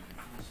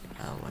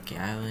 Lucky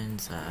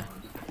Islands, you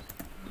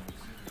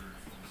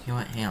know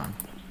what, hang on.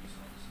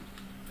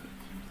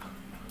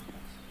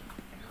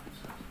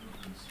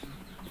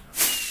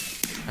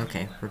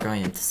 Okay, we're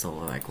going into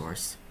solo egg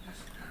wars.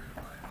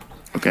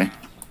 Okay.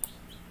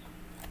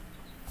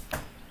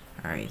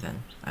 Alright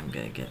then, I'm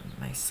gonna get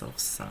myself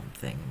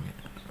something.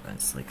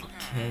 It's like a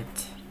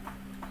kit.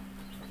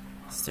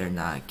 Is there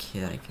not a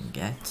kit I can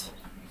get?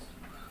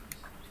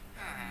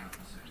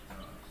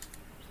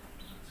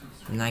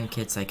 9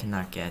 kits I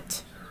cannot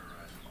get.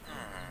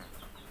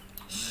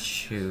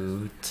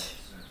 Shoot.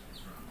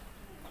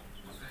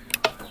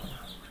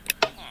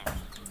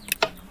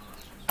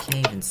 Can't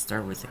even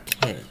start with a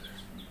kit.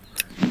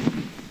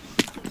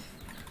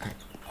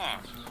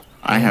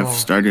 I have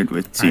started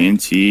with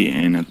TNT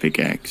and a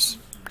pickaxe.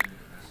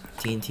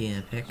 TNT and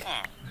a pick?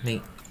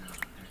 Neat.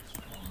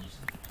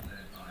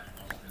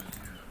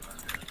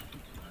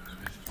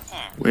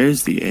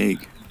 Where's the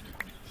egg?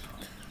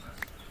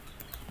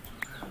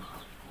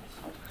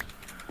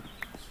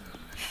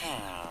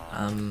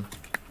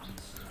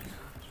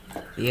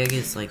 The egg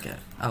is like a...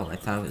 Oh, I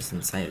thought it was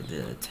inside of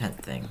the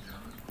tent thing.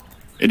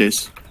 It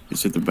is.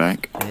 It's at the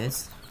back. It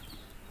is?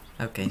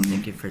 Okay,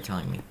 thank you for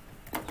telling me.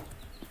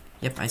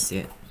 Yep, I see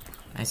it.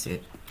 I see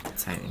it.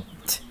 It's hiding.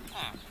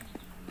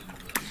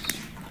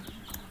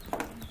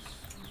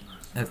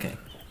 Okay.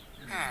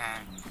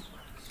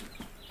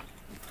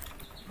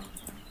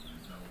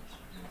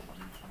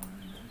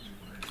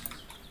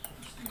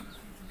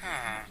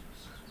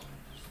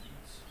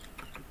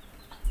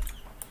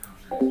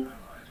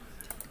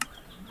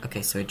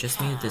 Okay, so I just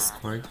made a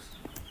Discord.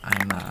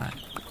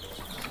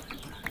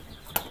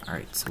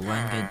 Alright, so what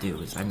I'm gonna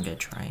do is I'm gonna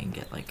try and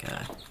get like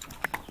a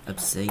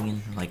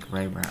obsidian, like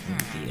right around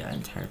the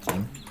entire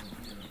thing.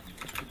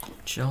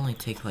 It should only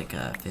take like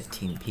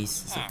 15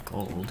 pieces of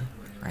gold,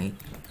 right?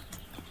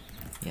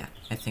 Yeah,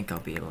 I think I'll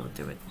be able to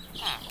do it.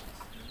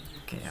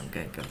 Okay, I'm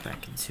gonna go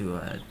back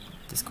into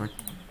Discord.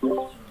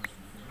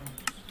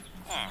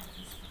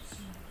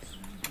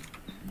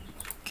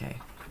 Okay,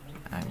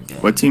 I'm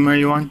good. What team are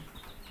you on?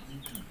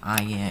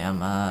 I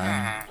am,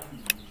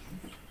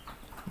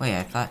 wait,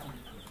 I thought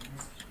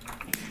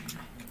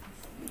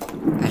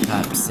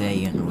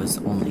obsidian was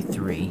only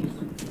 3.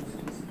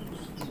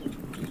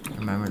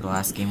 Remember the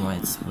last game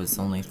was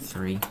only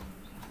 3?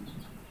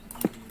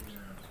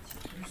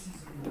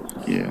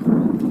 Yeah.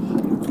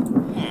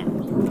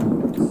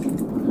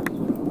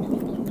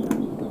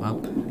 Well.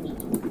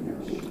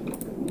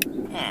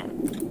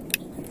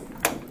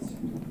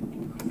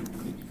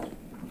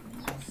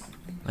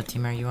 What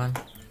team are you on?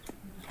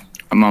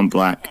 I'm on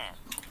black.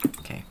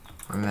 Okay.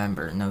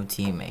 Remember, no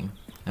teaming.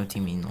 No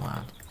teaming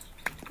allowed.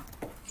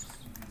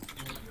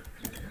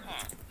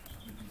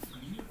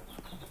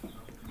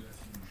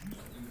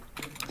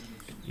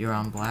 You're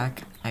on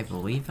black? I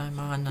believe I'm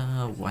on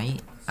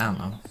white. I don't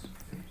know.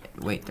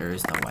 Wait, there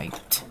is no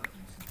white.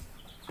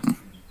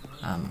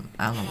 I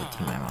don't know what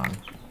team I'm on.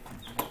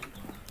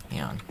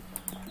 Hang on.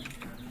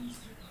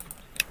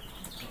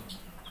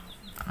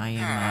 I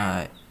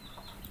am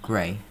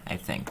gray, I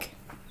think.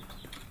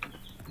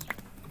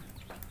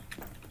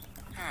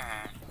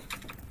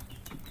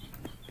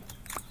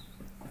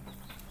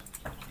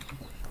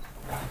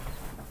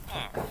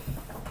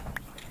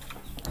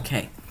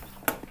 Okay.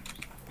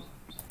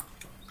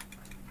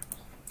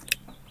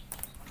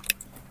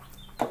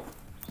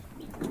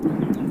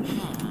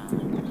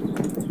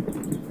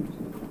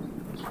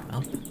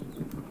 Well.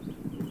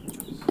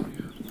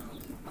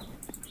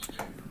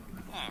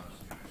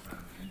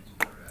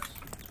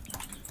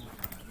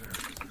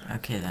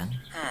 Okay then.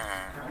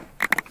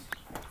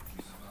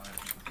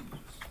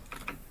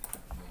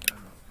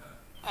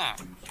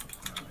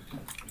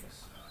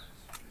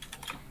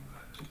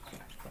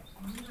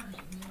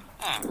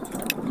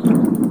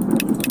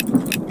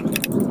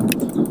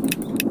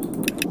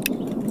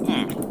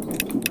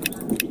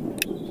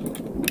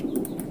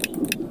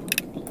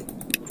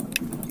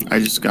 I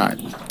just got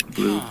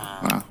blue.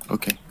 Wow,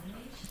 okay.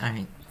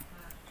 Alright.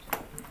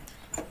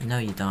 No,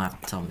 you don't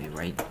have to tell me,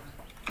 right?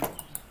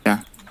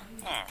 Yeah.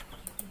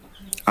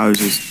 I was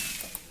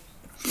just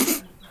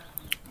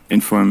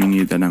informing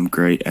you that I'm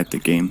great at the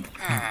game.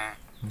 Yeah.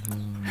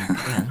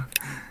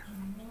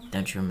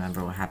 Don't you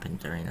remember what happened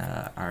during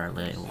our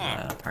little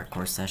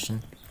parkour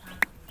session?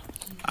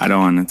 I don't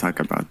want to talk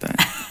about that.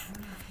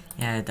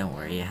 Yeah, don't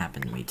worry, it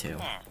happened to me too.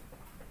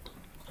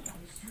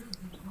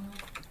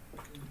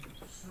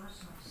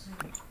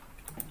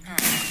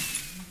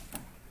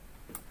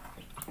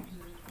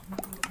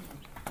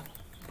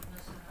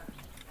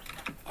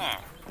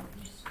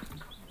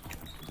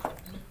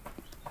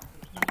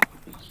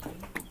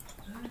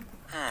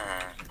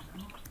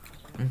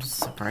 I'm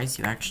surprised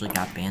you actually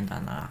got banned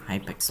on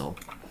Hypixel.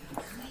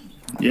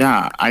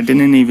 Yeah, I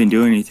didn't even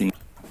do anything.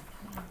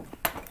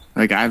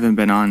 Like, I haven't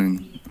been on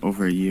in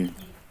over a year.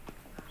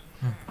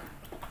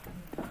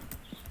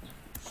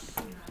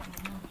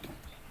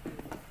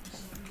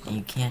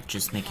 You can't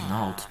just make an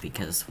alt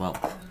because, well,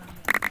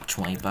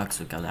 20 bucks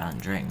would go down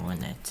the drain,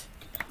 wouldn't it?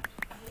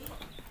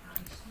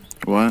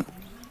 What?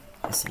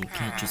 I said you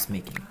can't just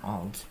make an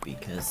alt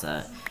because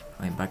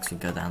 20 bucks would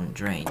go down the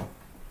drain.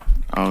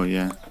 Oh,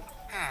 yeah.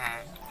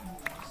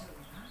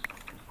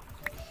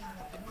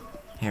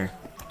 Here.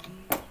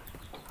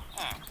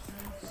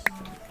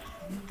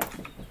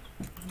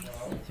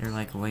 Is there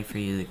like a way for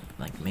you to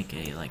like make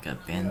a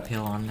ban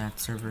pill on that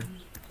server?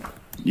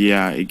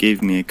 Yeah, it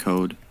gave me a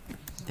code.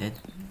 Did?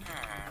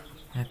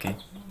 Okay.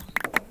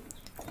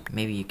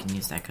 Maybe you can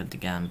use that code to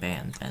get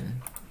unbanned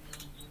then.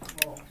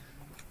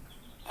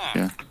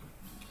 Yeah.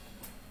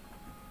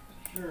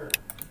 Sure.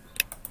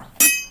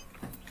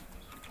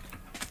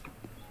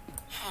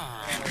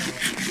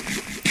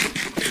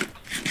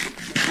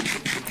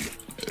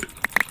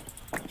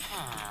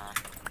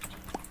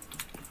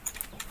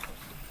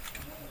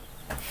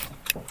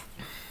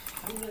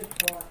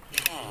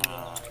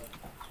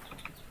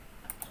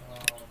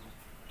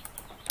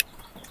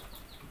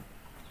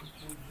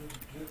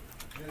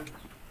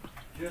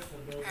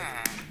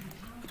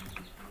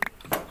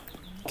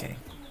 Okay.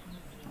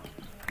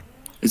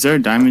 Is there a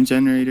diamond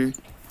generator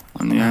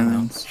on the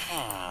islands?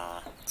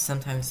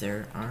 Sometimes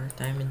there are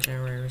diamond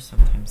generators,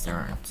 sometimes there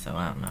aren't, so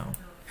I don't know.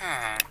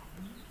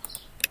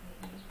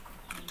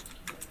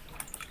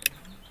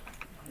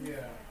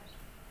 Yeah.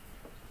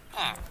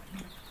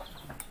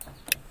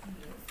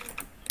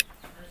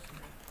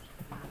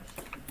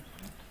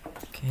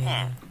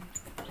 Okay.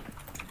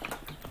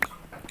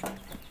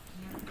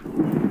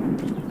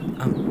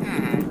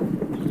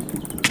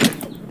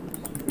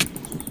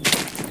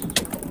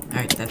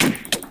 Alright, that's it.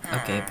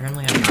 Okay,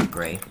 apparently I'm not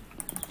gray.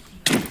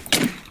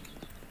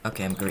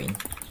 Okay, I'm green.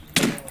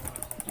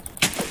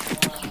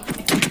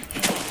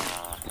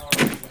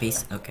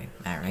 Peace. Okay,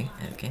 alright,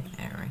 okay,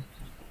 alright.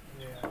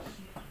 Yeah.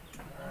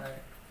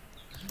 Alright.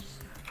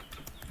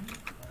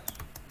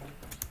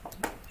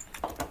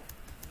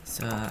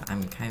 So,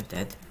 I'm kind of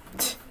dead.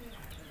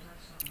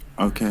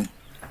 Okay.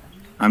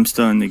 I'm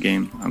still in the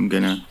game. I'm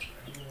gonna...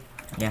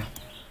 Yeah.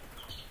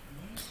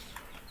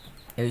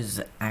 It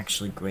was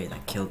actually great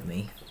that killed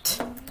me.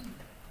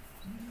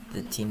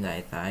 The team that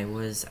I thought I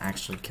was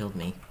actually killed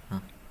me. Huh.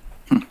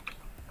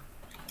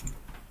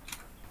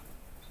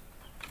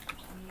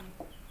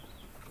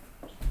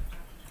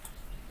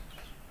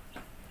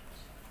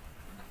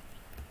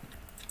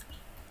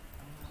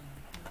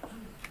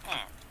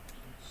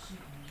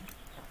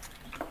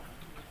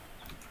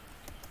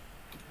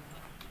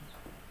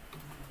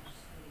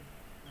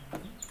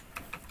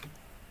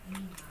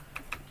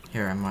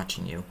 Here, I'm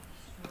watching you.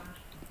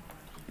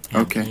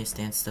 Hey, Okay. Can you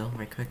stand still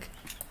right quick?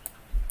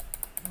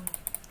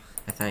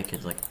 I thought I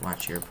could, like,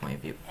 watch your point of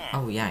view.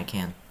 Oh, yeah, I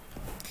can.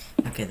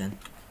 Okay, then.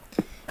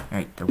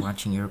 Alright, they're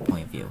watching your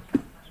point of view.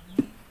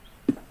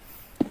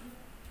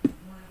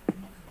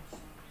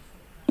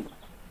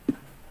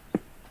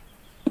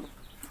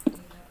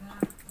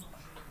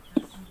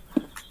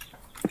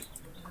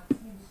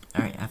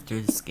 Alright, after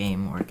this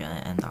game, we're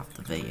gonna end off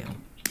the video.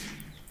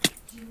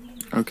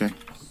 Okay.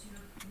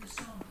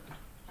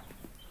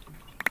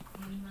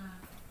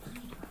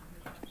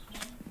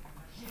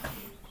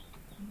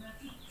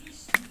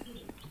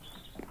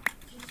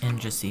 And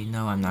just so you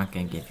know, I'm not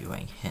gonna give you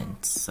any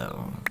hints,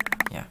 so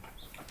yeah.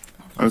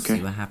 Okay.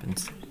 See what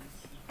happens.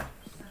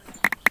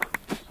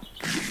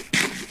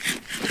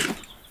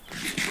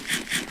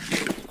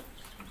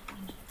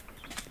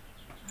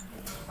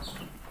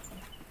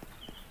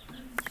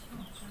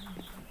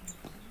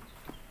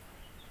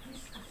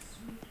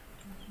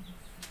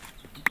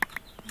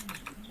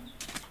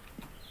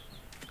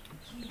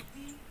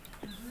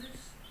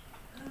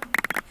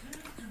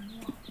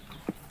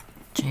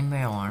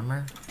 Chainmail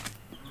armor?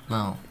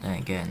 Well, then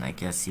again, I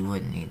guess you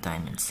wouldn't need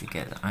diamonds to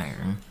get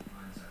iron.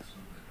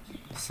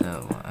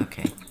 So,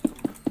 okay.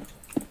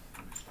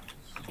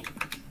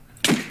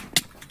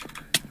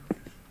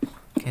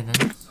 Okay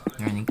then,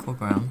 you're on equal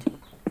ground.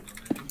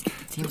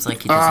 Seems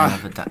like he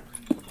doesn't have a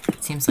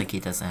seems like he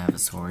doesn't have a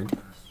sword.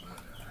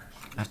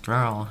 After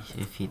all,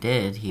 if he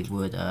did, he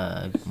would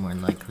more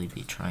likely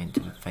be trying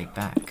to fight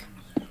back.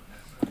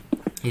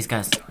 He's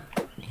got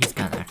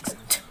an axe.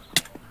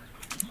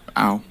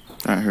 Ow,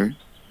 that hurt.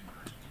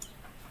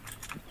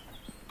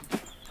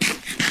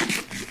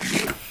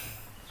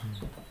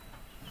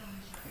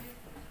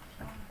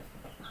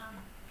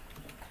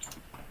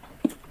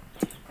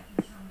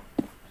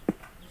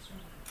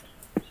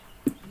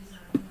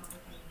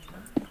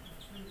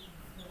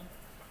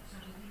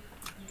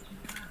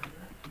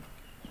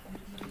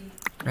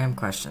 Random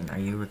question, are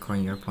you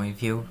recording your point of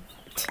view?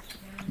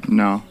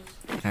 No.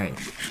 Alright.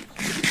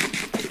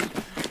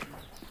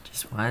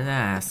 Just wanted to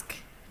ask.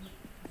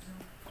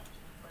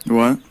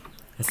 What?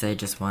 I said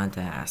just wanted to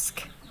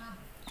ask.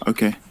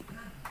 Okay.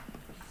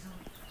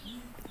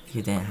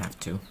 You didn't have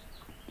to.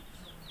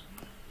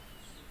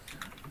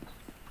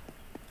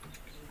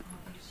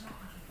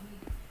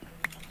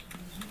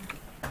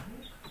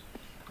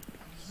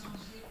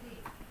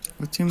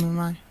 What team am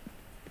I?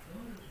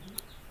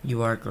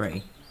 You are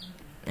gray.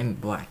 And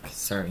black,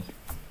 sorry.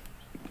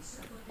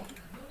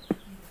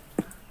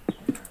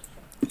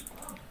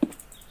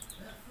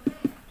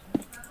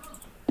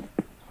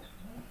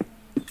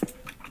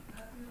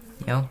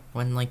 Yo,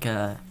 when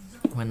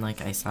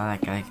I saw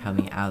that guy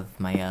coming out of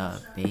my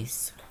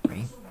base,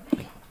 right?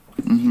 Like,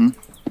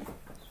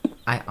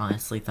 I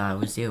honestly thought it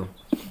was you.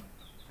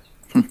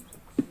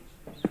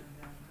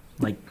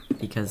 Like,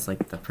 because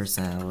like the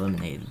person that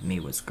eliminated me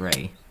was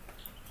gray.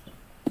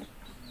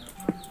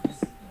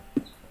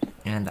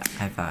 And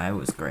I thought I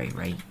was gray,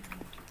 right?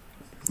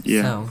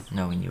 Yeah. So,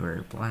 knowing you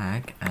were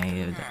black, I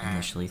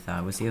initially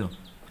thought it was you.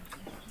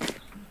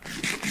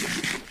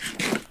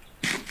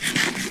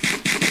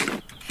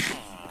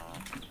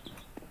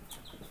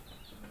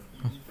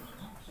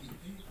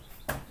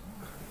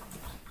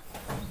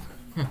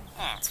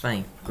 It's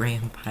funny, Gray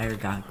Empire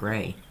got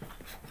gray.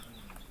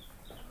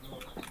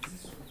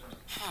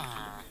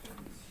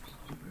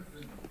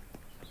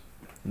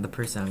 The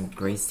person on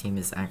Gray's team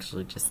is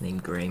actually just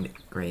named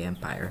Gray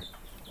Empire.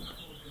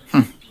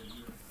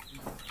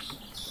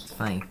 It's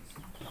funny.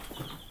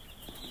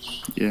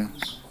 Yeah.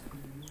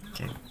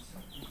 Okay.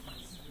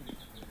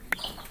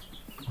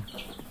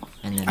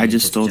 And then I they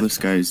just stole jumped this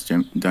guy's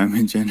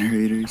diamond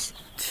generators.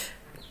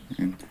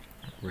 And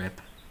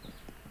Rip.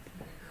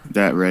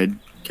 that red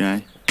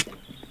guy.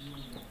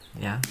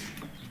 Yeah?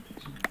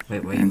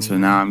 Wait. And so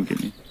now I'm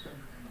getting...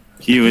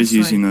 He was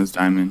using those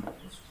diamond.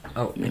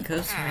 Oh, Yeah.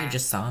 because I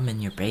just saw him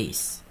in your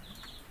base.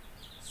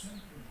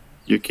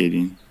 You're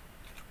kidding.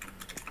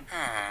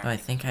 Oh, I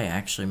think I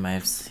actually might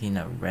have seen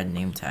a red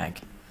name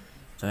tag.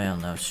 Though I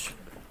don't know.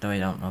 Though I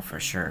don't know for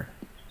sure.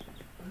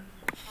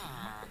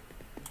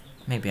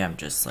 Maybe I'm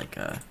just like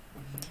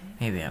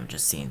maybe I'm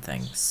just seeing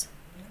things.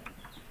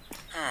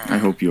 I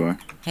hope you are.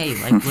 Hey,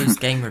 Light Blue's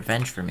getting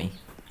revenge for me.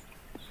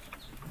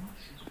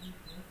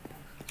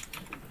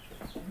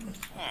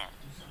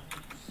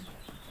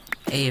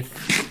 Hey,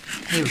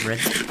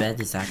 Red's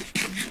egg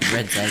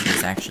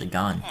is actually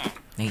gone.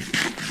 Neat.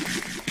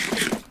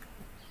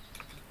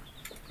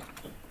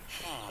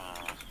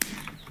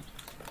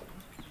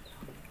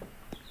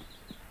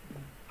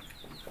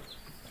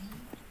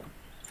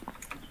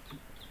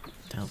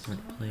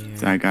 Teleport player. If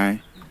that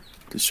guy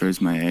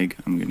destroys my egg,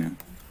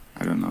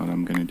 I don't know what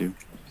I'm gonna do.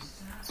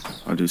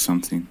 I'll do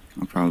something.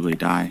 I'll probably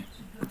die,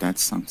 but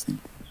that's something.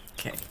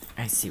 Okay,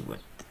 I see what.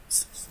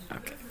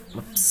 Okay,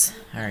 whoops.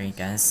 Alright,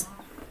 guys.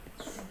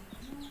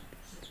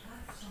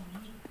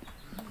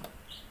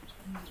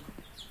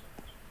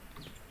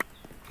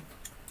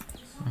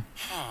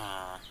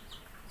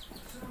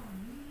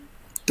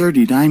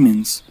 $30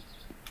 diamonds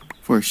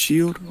for a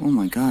shield? Oh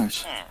my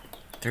gosh.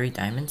 3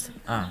 diamonds?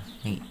 Ah,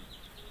 neat.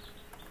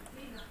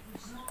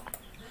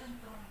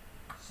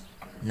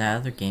 In the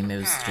other game, it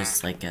was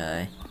just like,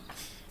 it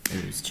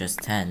was just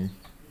 10.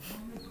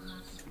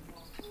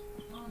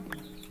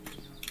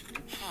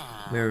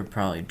 We were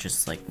probably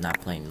just, like,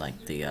 not playing,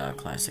 like, the,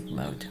 classic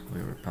mode.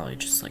 We were probably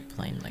just, like,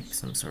 playing, like,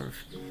 some sort of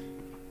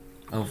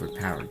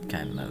overpowered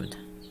kind of mode.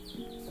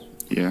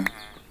 Yeah.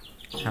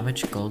 How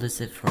much gold is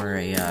it for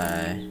a,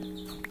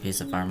 piece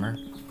of armor?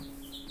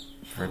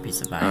 For a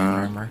piece of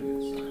iron armor?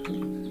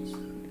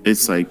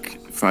 It's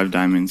like 5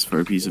 diamonds for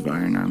a piece of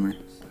iron armor.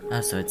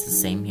 Oh, so it's the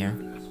same here?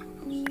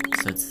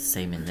 So it's the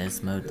same in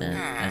this mode then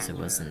as it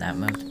was in that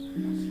mode?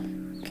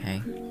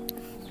 Okay.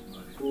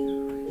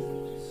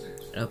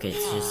 Okay,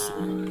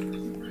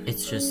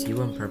 it's just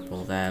you and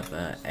purple that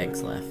have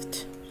eggs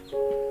left.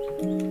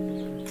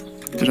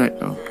 Did I?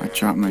 Oh, I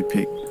dropped my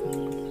pick.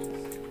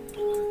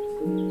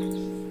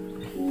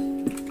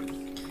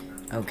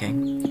 Okay.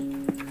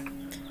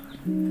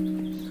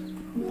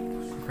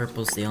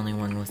 Purple's the only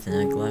one with an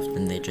egg left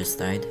and they just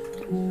died.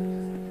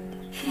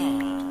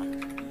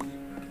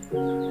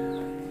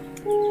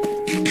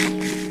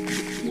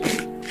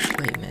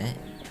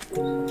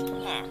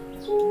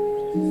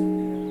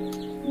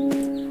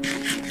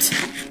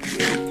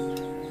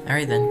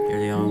 Alright then, you're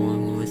the only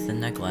one with the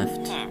neck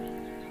left.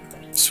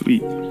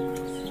 Sweet.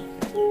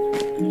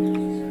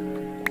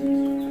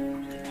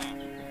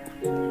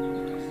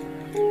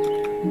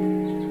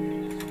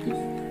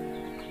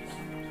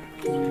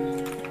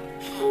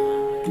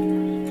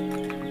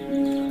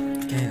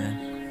 Okay then.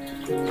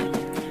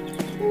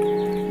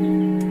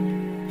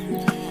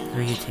 Who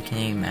are you taking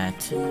aim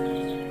at?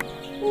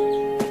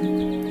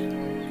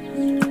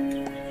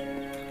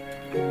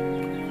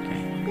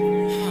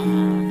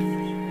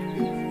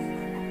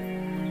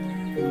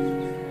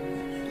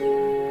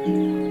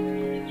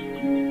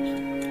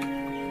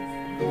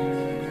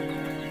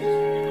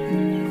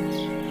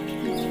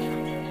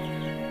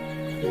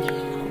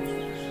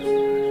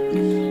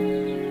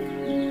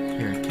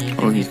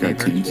 Oh, he's got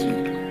TNT.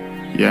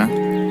 Yeah.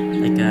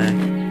 Like,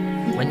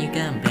 when you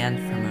get him banned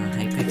from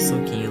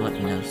Hypixel, can you let me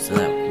know so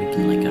that we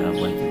can, like,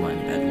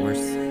 1v1 Bed Wars?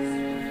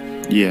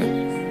 Yeah.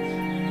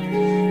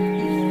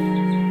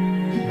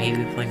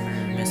 Maybe play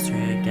Murder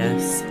Mystery, I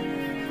guess.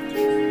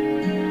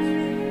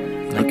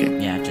 Like,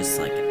 Okay. Yeah, just,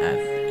 like, add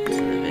to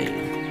the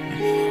video.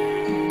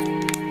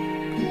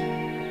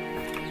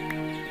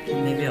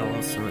 Maybe I'll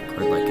also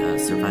record, like, a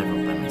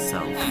survival by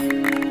myself.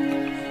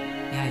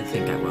 Yeah, I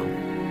think I will.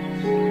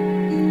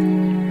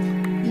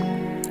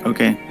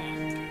 Okay.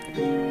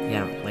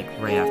 Yeah, like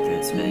right after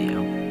this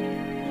video.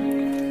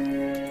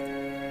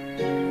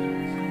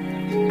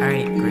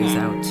 Alright, Gray's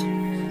out.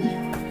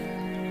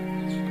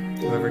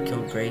 Whoever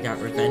killed Gray got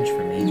revenge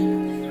for me.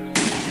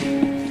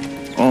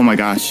 Oh my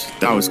gosh,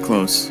 that was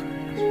close.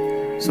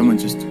 Someone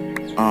just...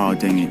 Oh,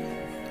 dang it.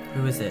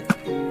 Who is it?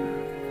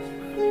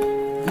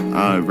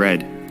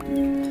 Red.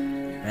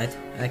 Red?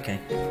 Okay.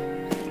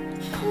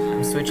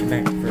 I'm switching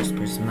back to first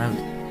person mode.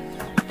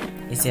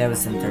 You see, I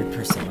was in third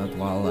person mode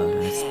while I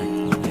was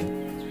spectating you.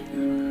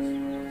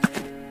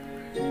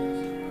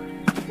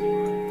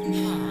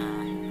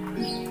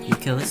 You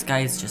kill this guy,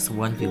 it's just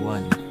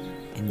 1v1,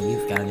 and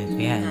you've got an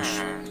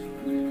advantage.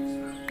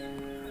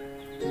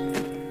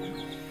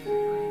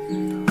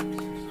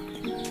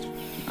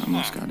 I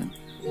almost got him.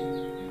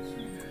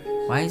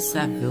 Why is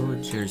that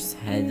villager's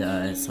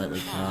head slightly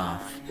cut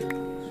off?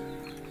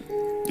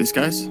 This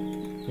guy's?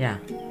 Yeah,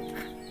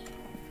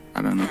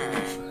 I don't know.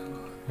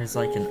 there's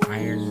like an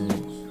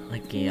iron,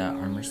 like a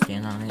armor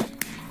stand on it.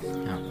 I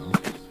don't know.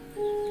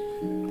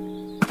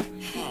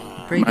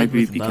 Pretty Might good be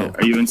with the bow. because...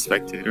 Are you in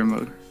spectator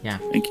mode? Yeah.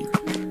 Thank you.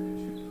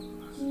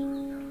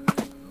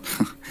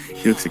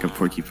 He looks like a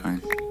porcupine.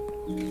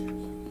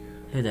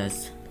 Who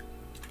does?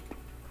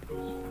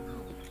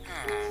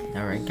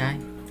 That red guy?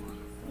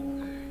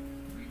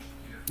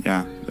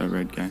 Yeah, the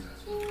red guy.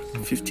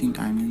 15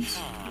 diamonds.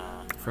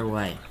 For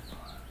what?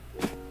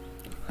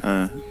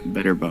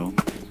 Better bow.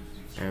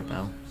 Better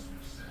bow.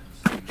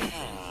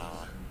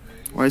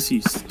 Why is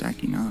he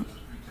stacking up?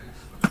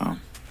 Oh,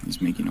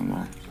 he's making a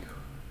wall.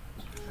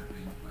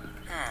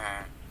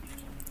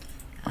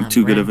 I'm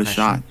too good of a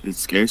shot. It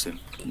scares him.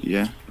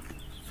 Yeah.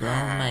 For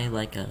all my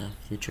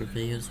future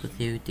videos with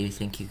you, do you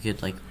think you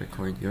could like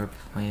record your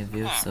point of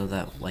view so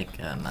that I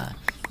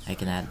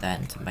can add that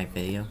into my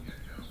video?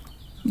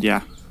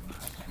 Yeah.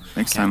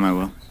 Next time I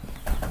will.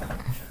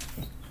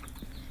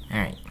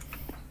 Alright.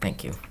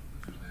 Thank you.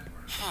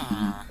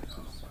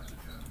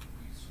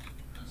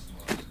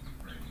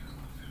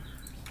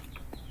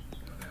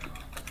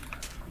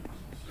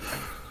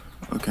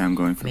 Okay, I'm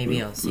going for Maybe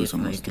blue. I'll see Blue's if I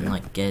almost can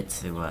dead. get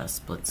to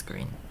split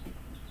screen.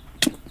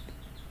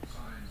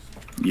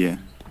 Yeah.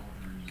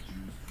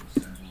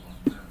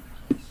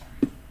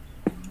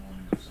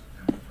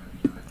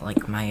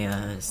 Like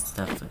my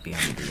stuff would be on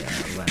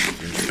the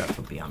left, your stuff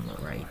would be on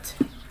the right.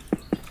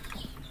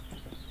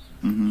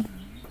 Mhm.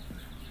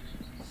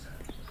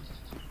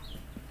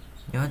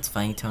 You know what's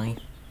funny, Tony?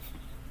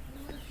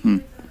 Hmm.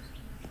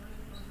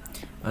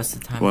 Most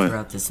of the time What?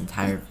 throughout this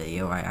entire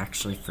video, I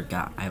actually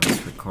forgot I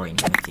was recording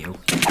with you.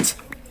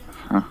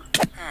 Huh.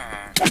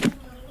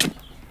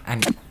 I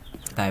mean,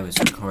 that I was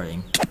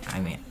recording. I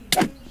mean,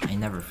 I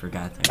never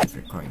forgot that I was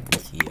recording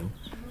with you.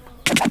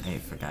 I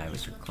forgot I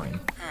was recording.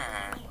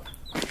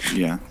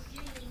 Yeah.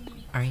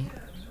 Alright,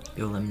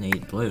 you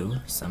eliminated blue,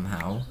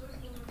 somehow.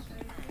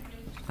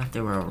 I thought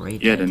they were already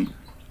Yeah, dead. then.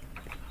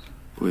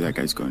 Ooh, that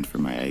guy's going for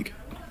my egg.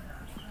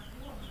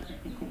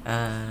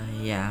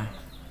 Yeah.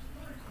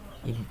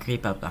 You can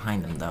creep up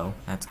behind them, though.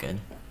 That's good.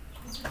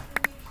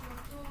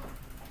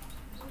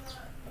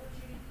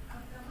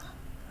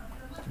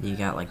 You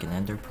got, like, an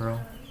ender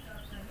pearl?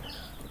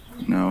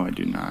 No, I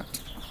do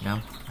not.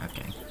 No?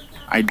 Okay.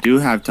 I do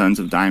have tons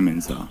of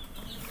diamonds, though.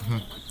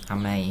 How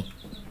many?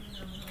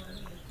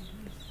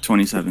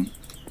 27.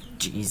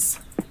 Jeez.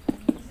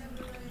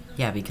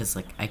 Yeah, because,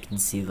 like, I can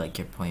see, like,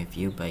 your point of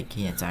view, but I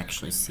can't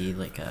actually see,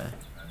 like,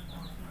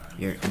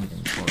 your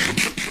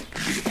inventory.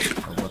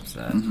 Oh, what's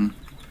that? Mm-hmm.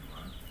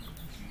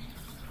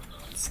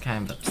 It's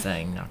kind of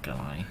upsetting, not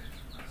gonna lie.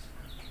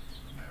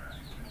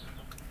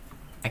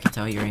 I can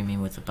tell you're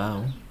aiming with a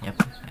bow.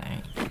 Yep,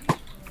 alright.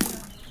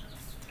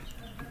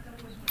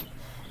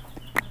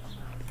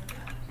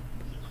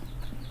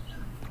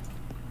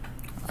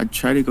 I'd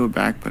try to go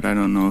back, but I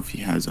don't know if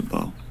he has a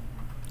bow.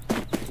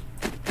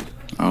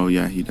 Oh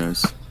yeah, he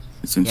does.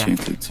 It's Yeah,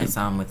 enchanted I too.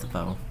 saw him with the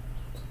bow.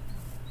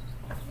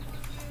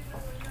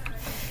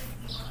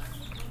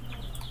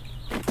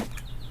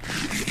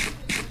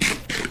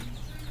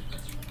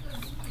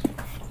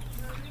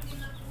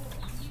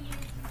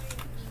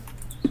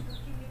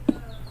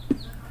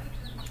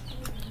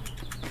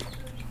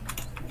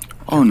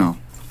 Oh no.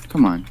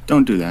 Come on.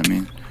 Don't do that,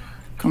 man.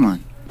 Come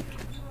on.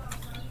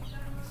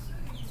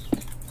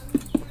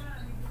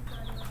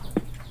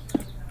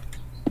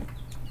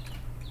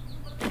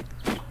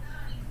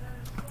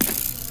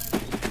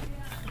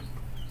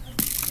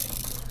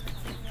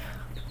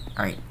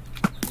 Alright,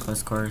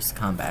 close quarters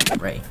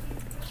combat, Ray.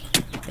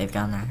 They've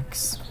got an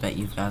axe, but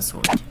you've got a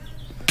sword.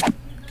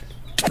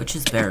 Which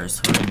is better,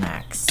 sword or an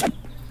axe?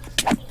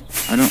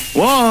 I don't.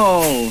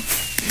 Whoa!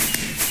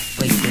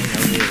 Wait, you didn't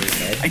know they were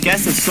dead? I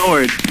guess a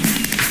sword.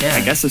 Yeah.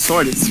 I guess a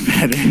sword is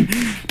better.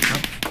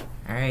 Oh,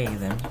 alright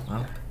then,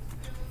 well,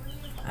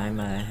 I'm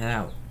head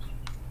out.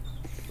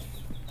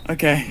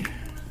 Okay.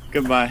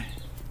 Goodbye.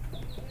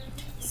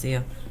 See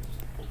ya.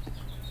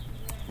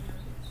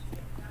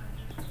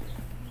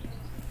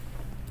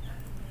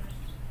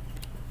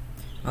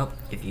 Well,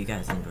 if you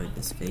guys enjoyed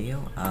this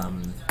video,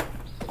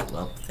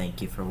 well,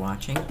 thank you for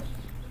watching,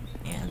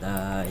 and,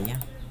 yeah.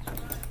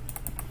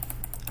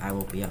 I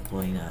will be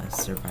uploading a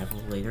survival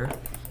later,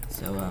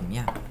 so,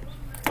 yeah.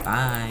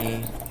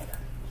 Bye!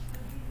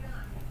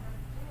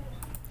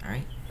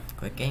 Alright,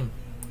 quick game.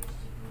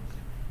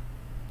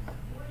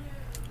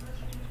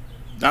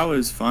 That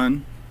was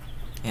fun.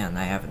 And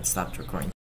I haven't stopped recording.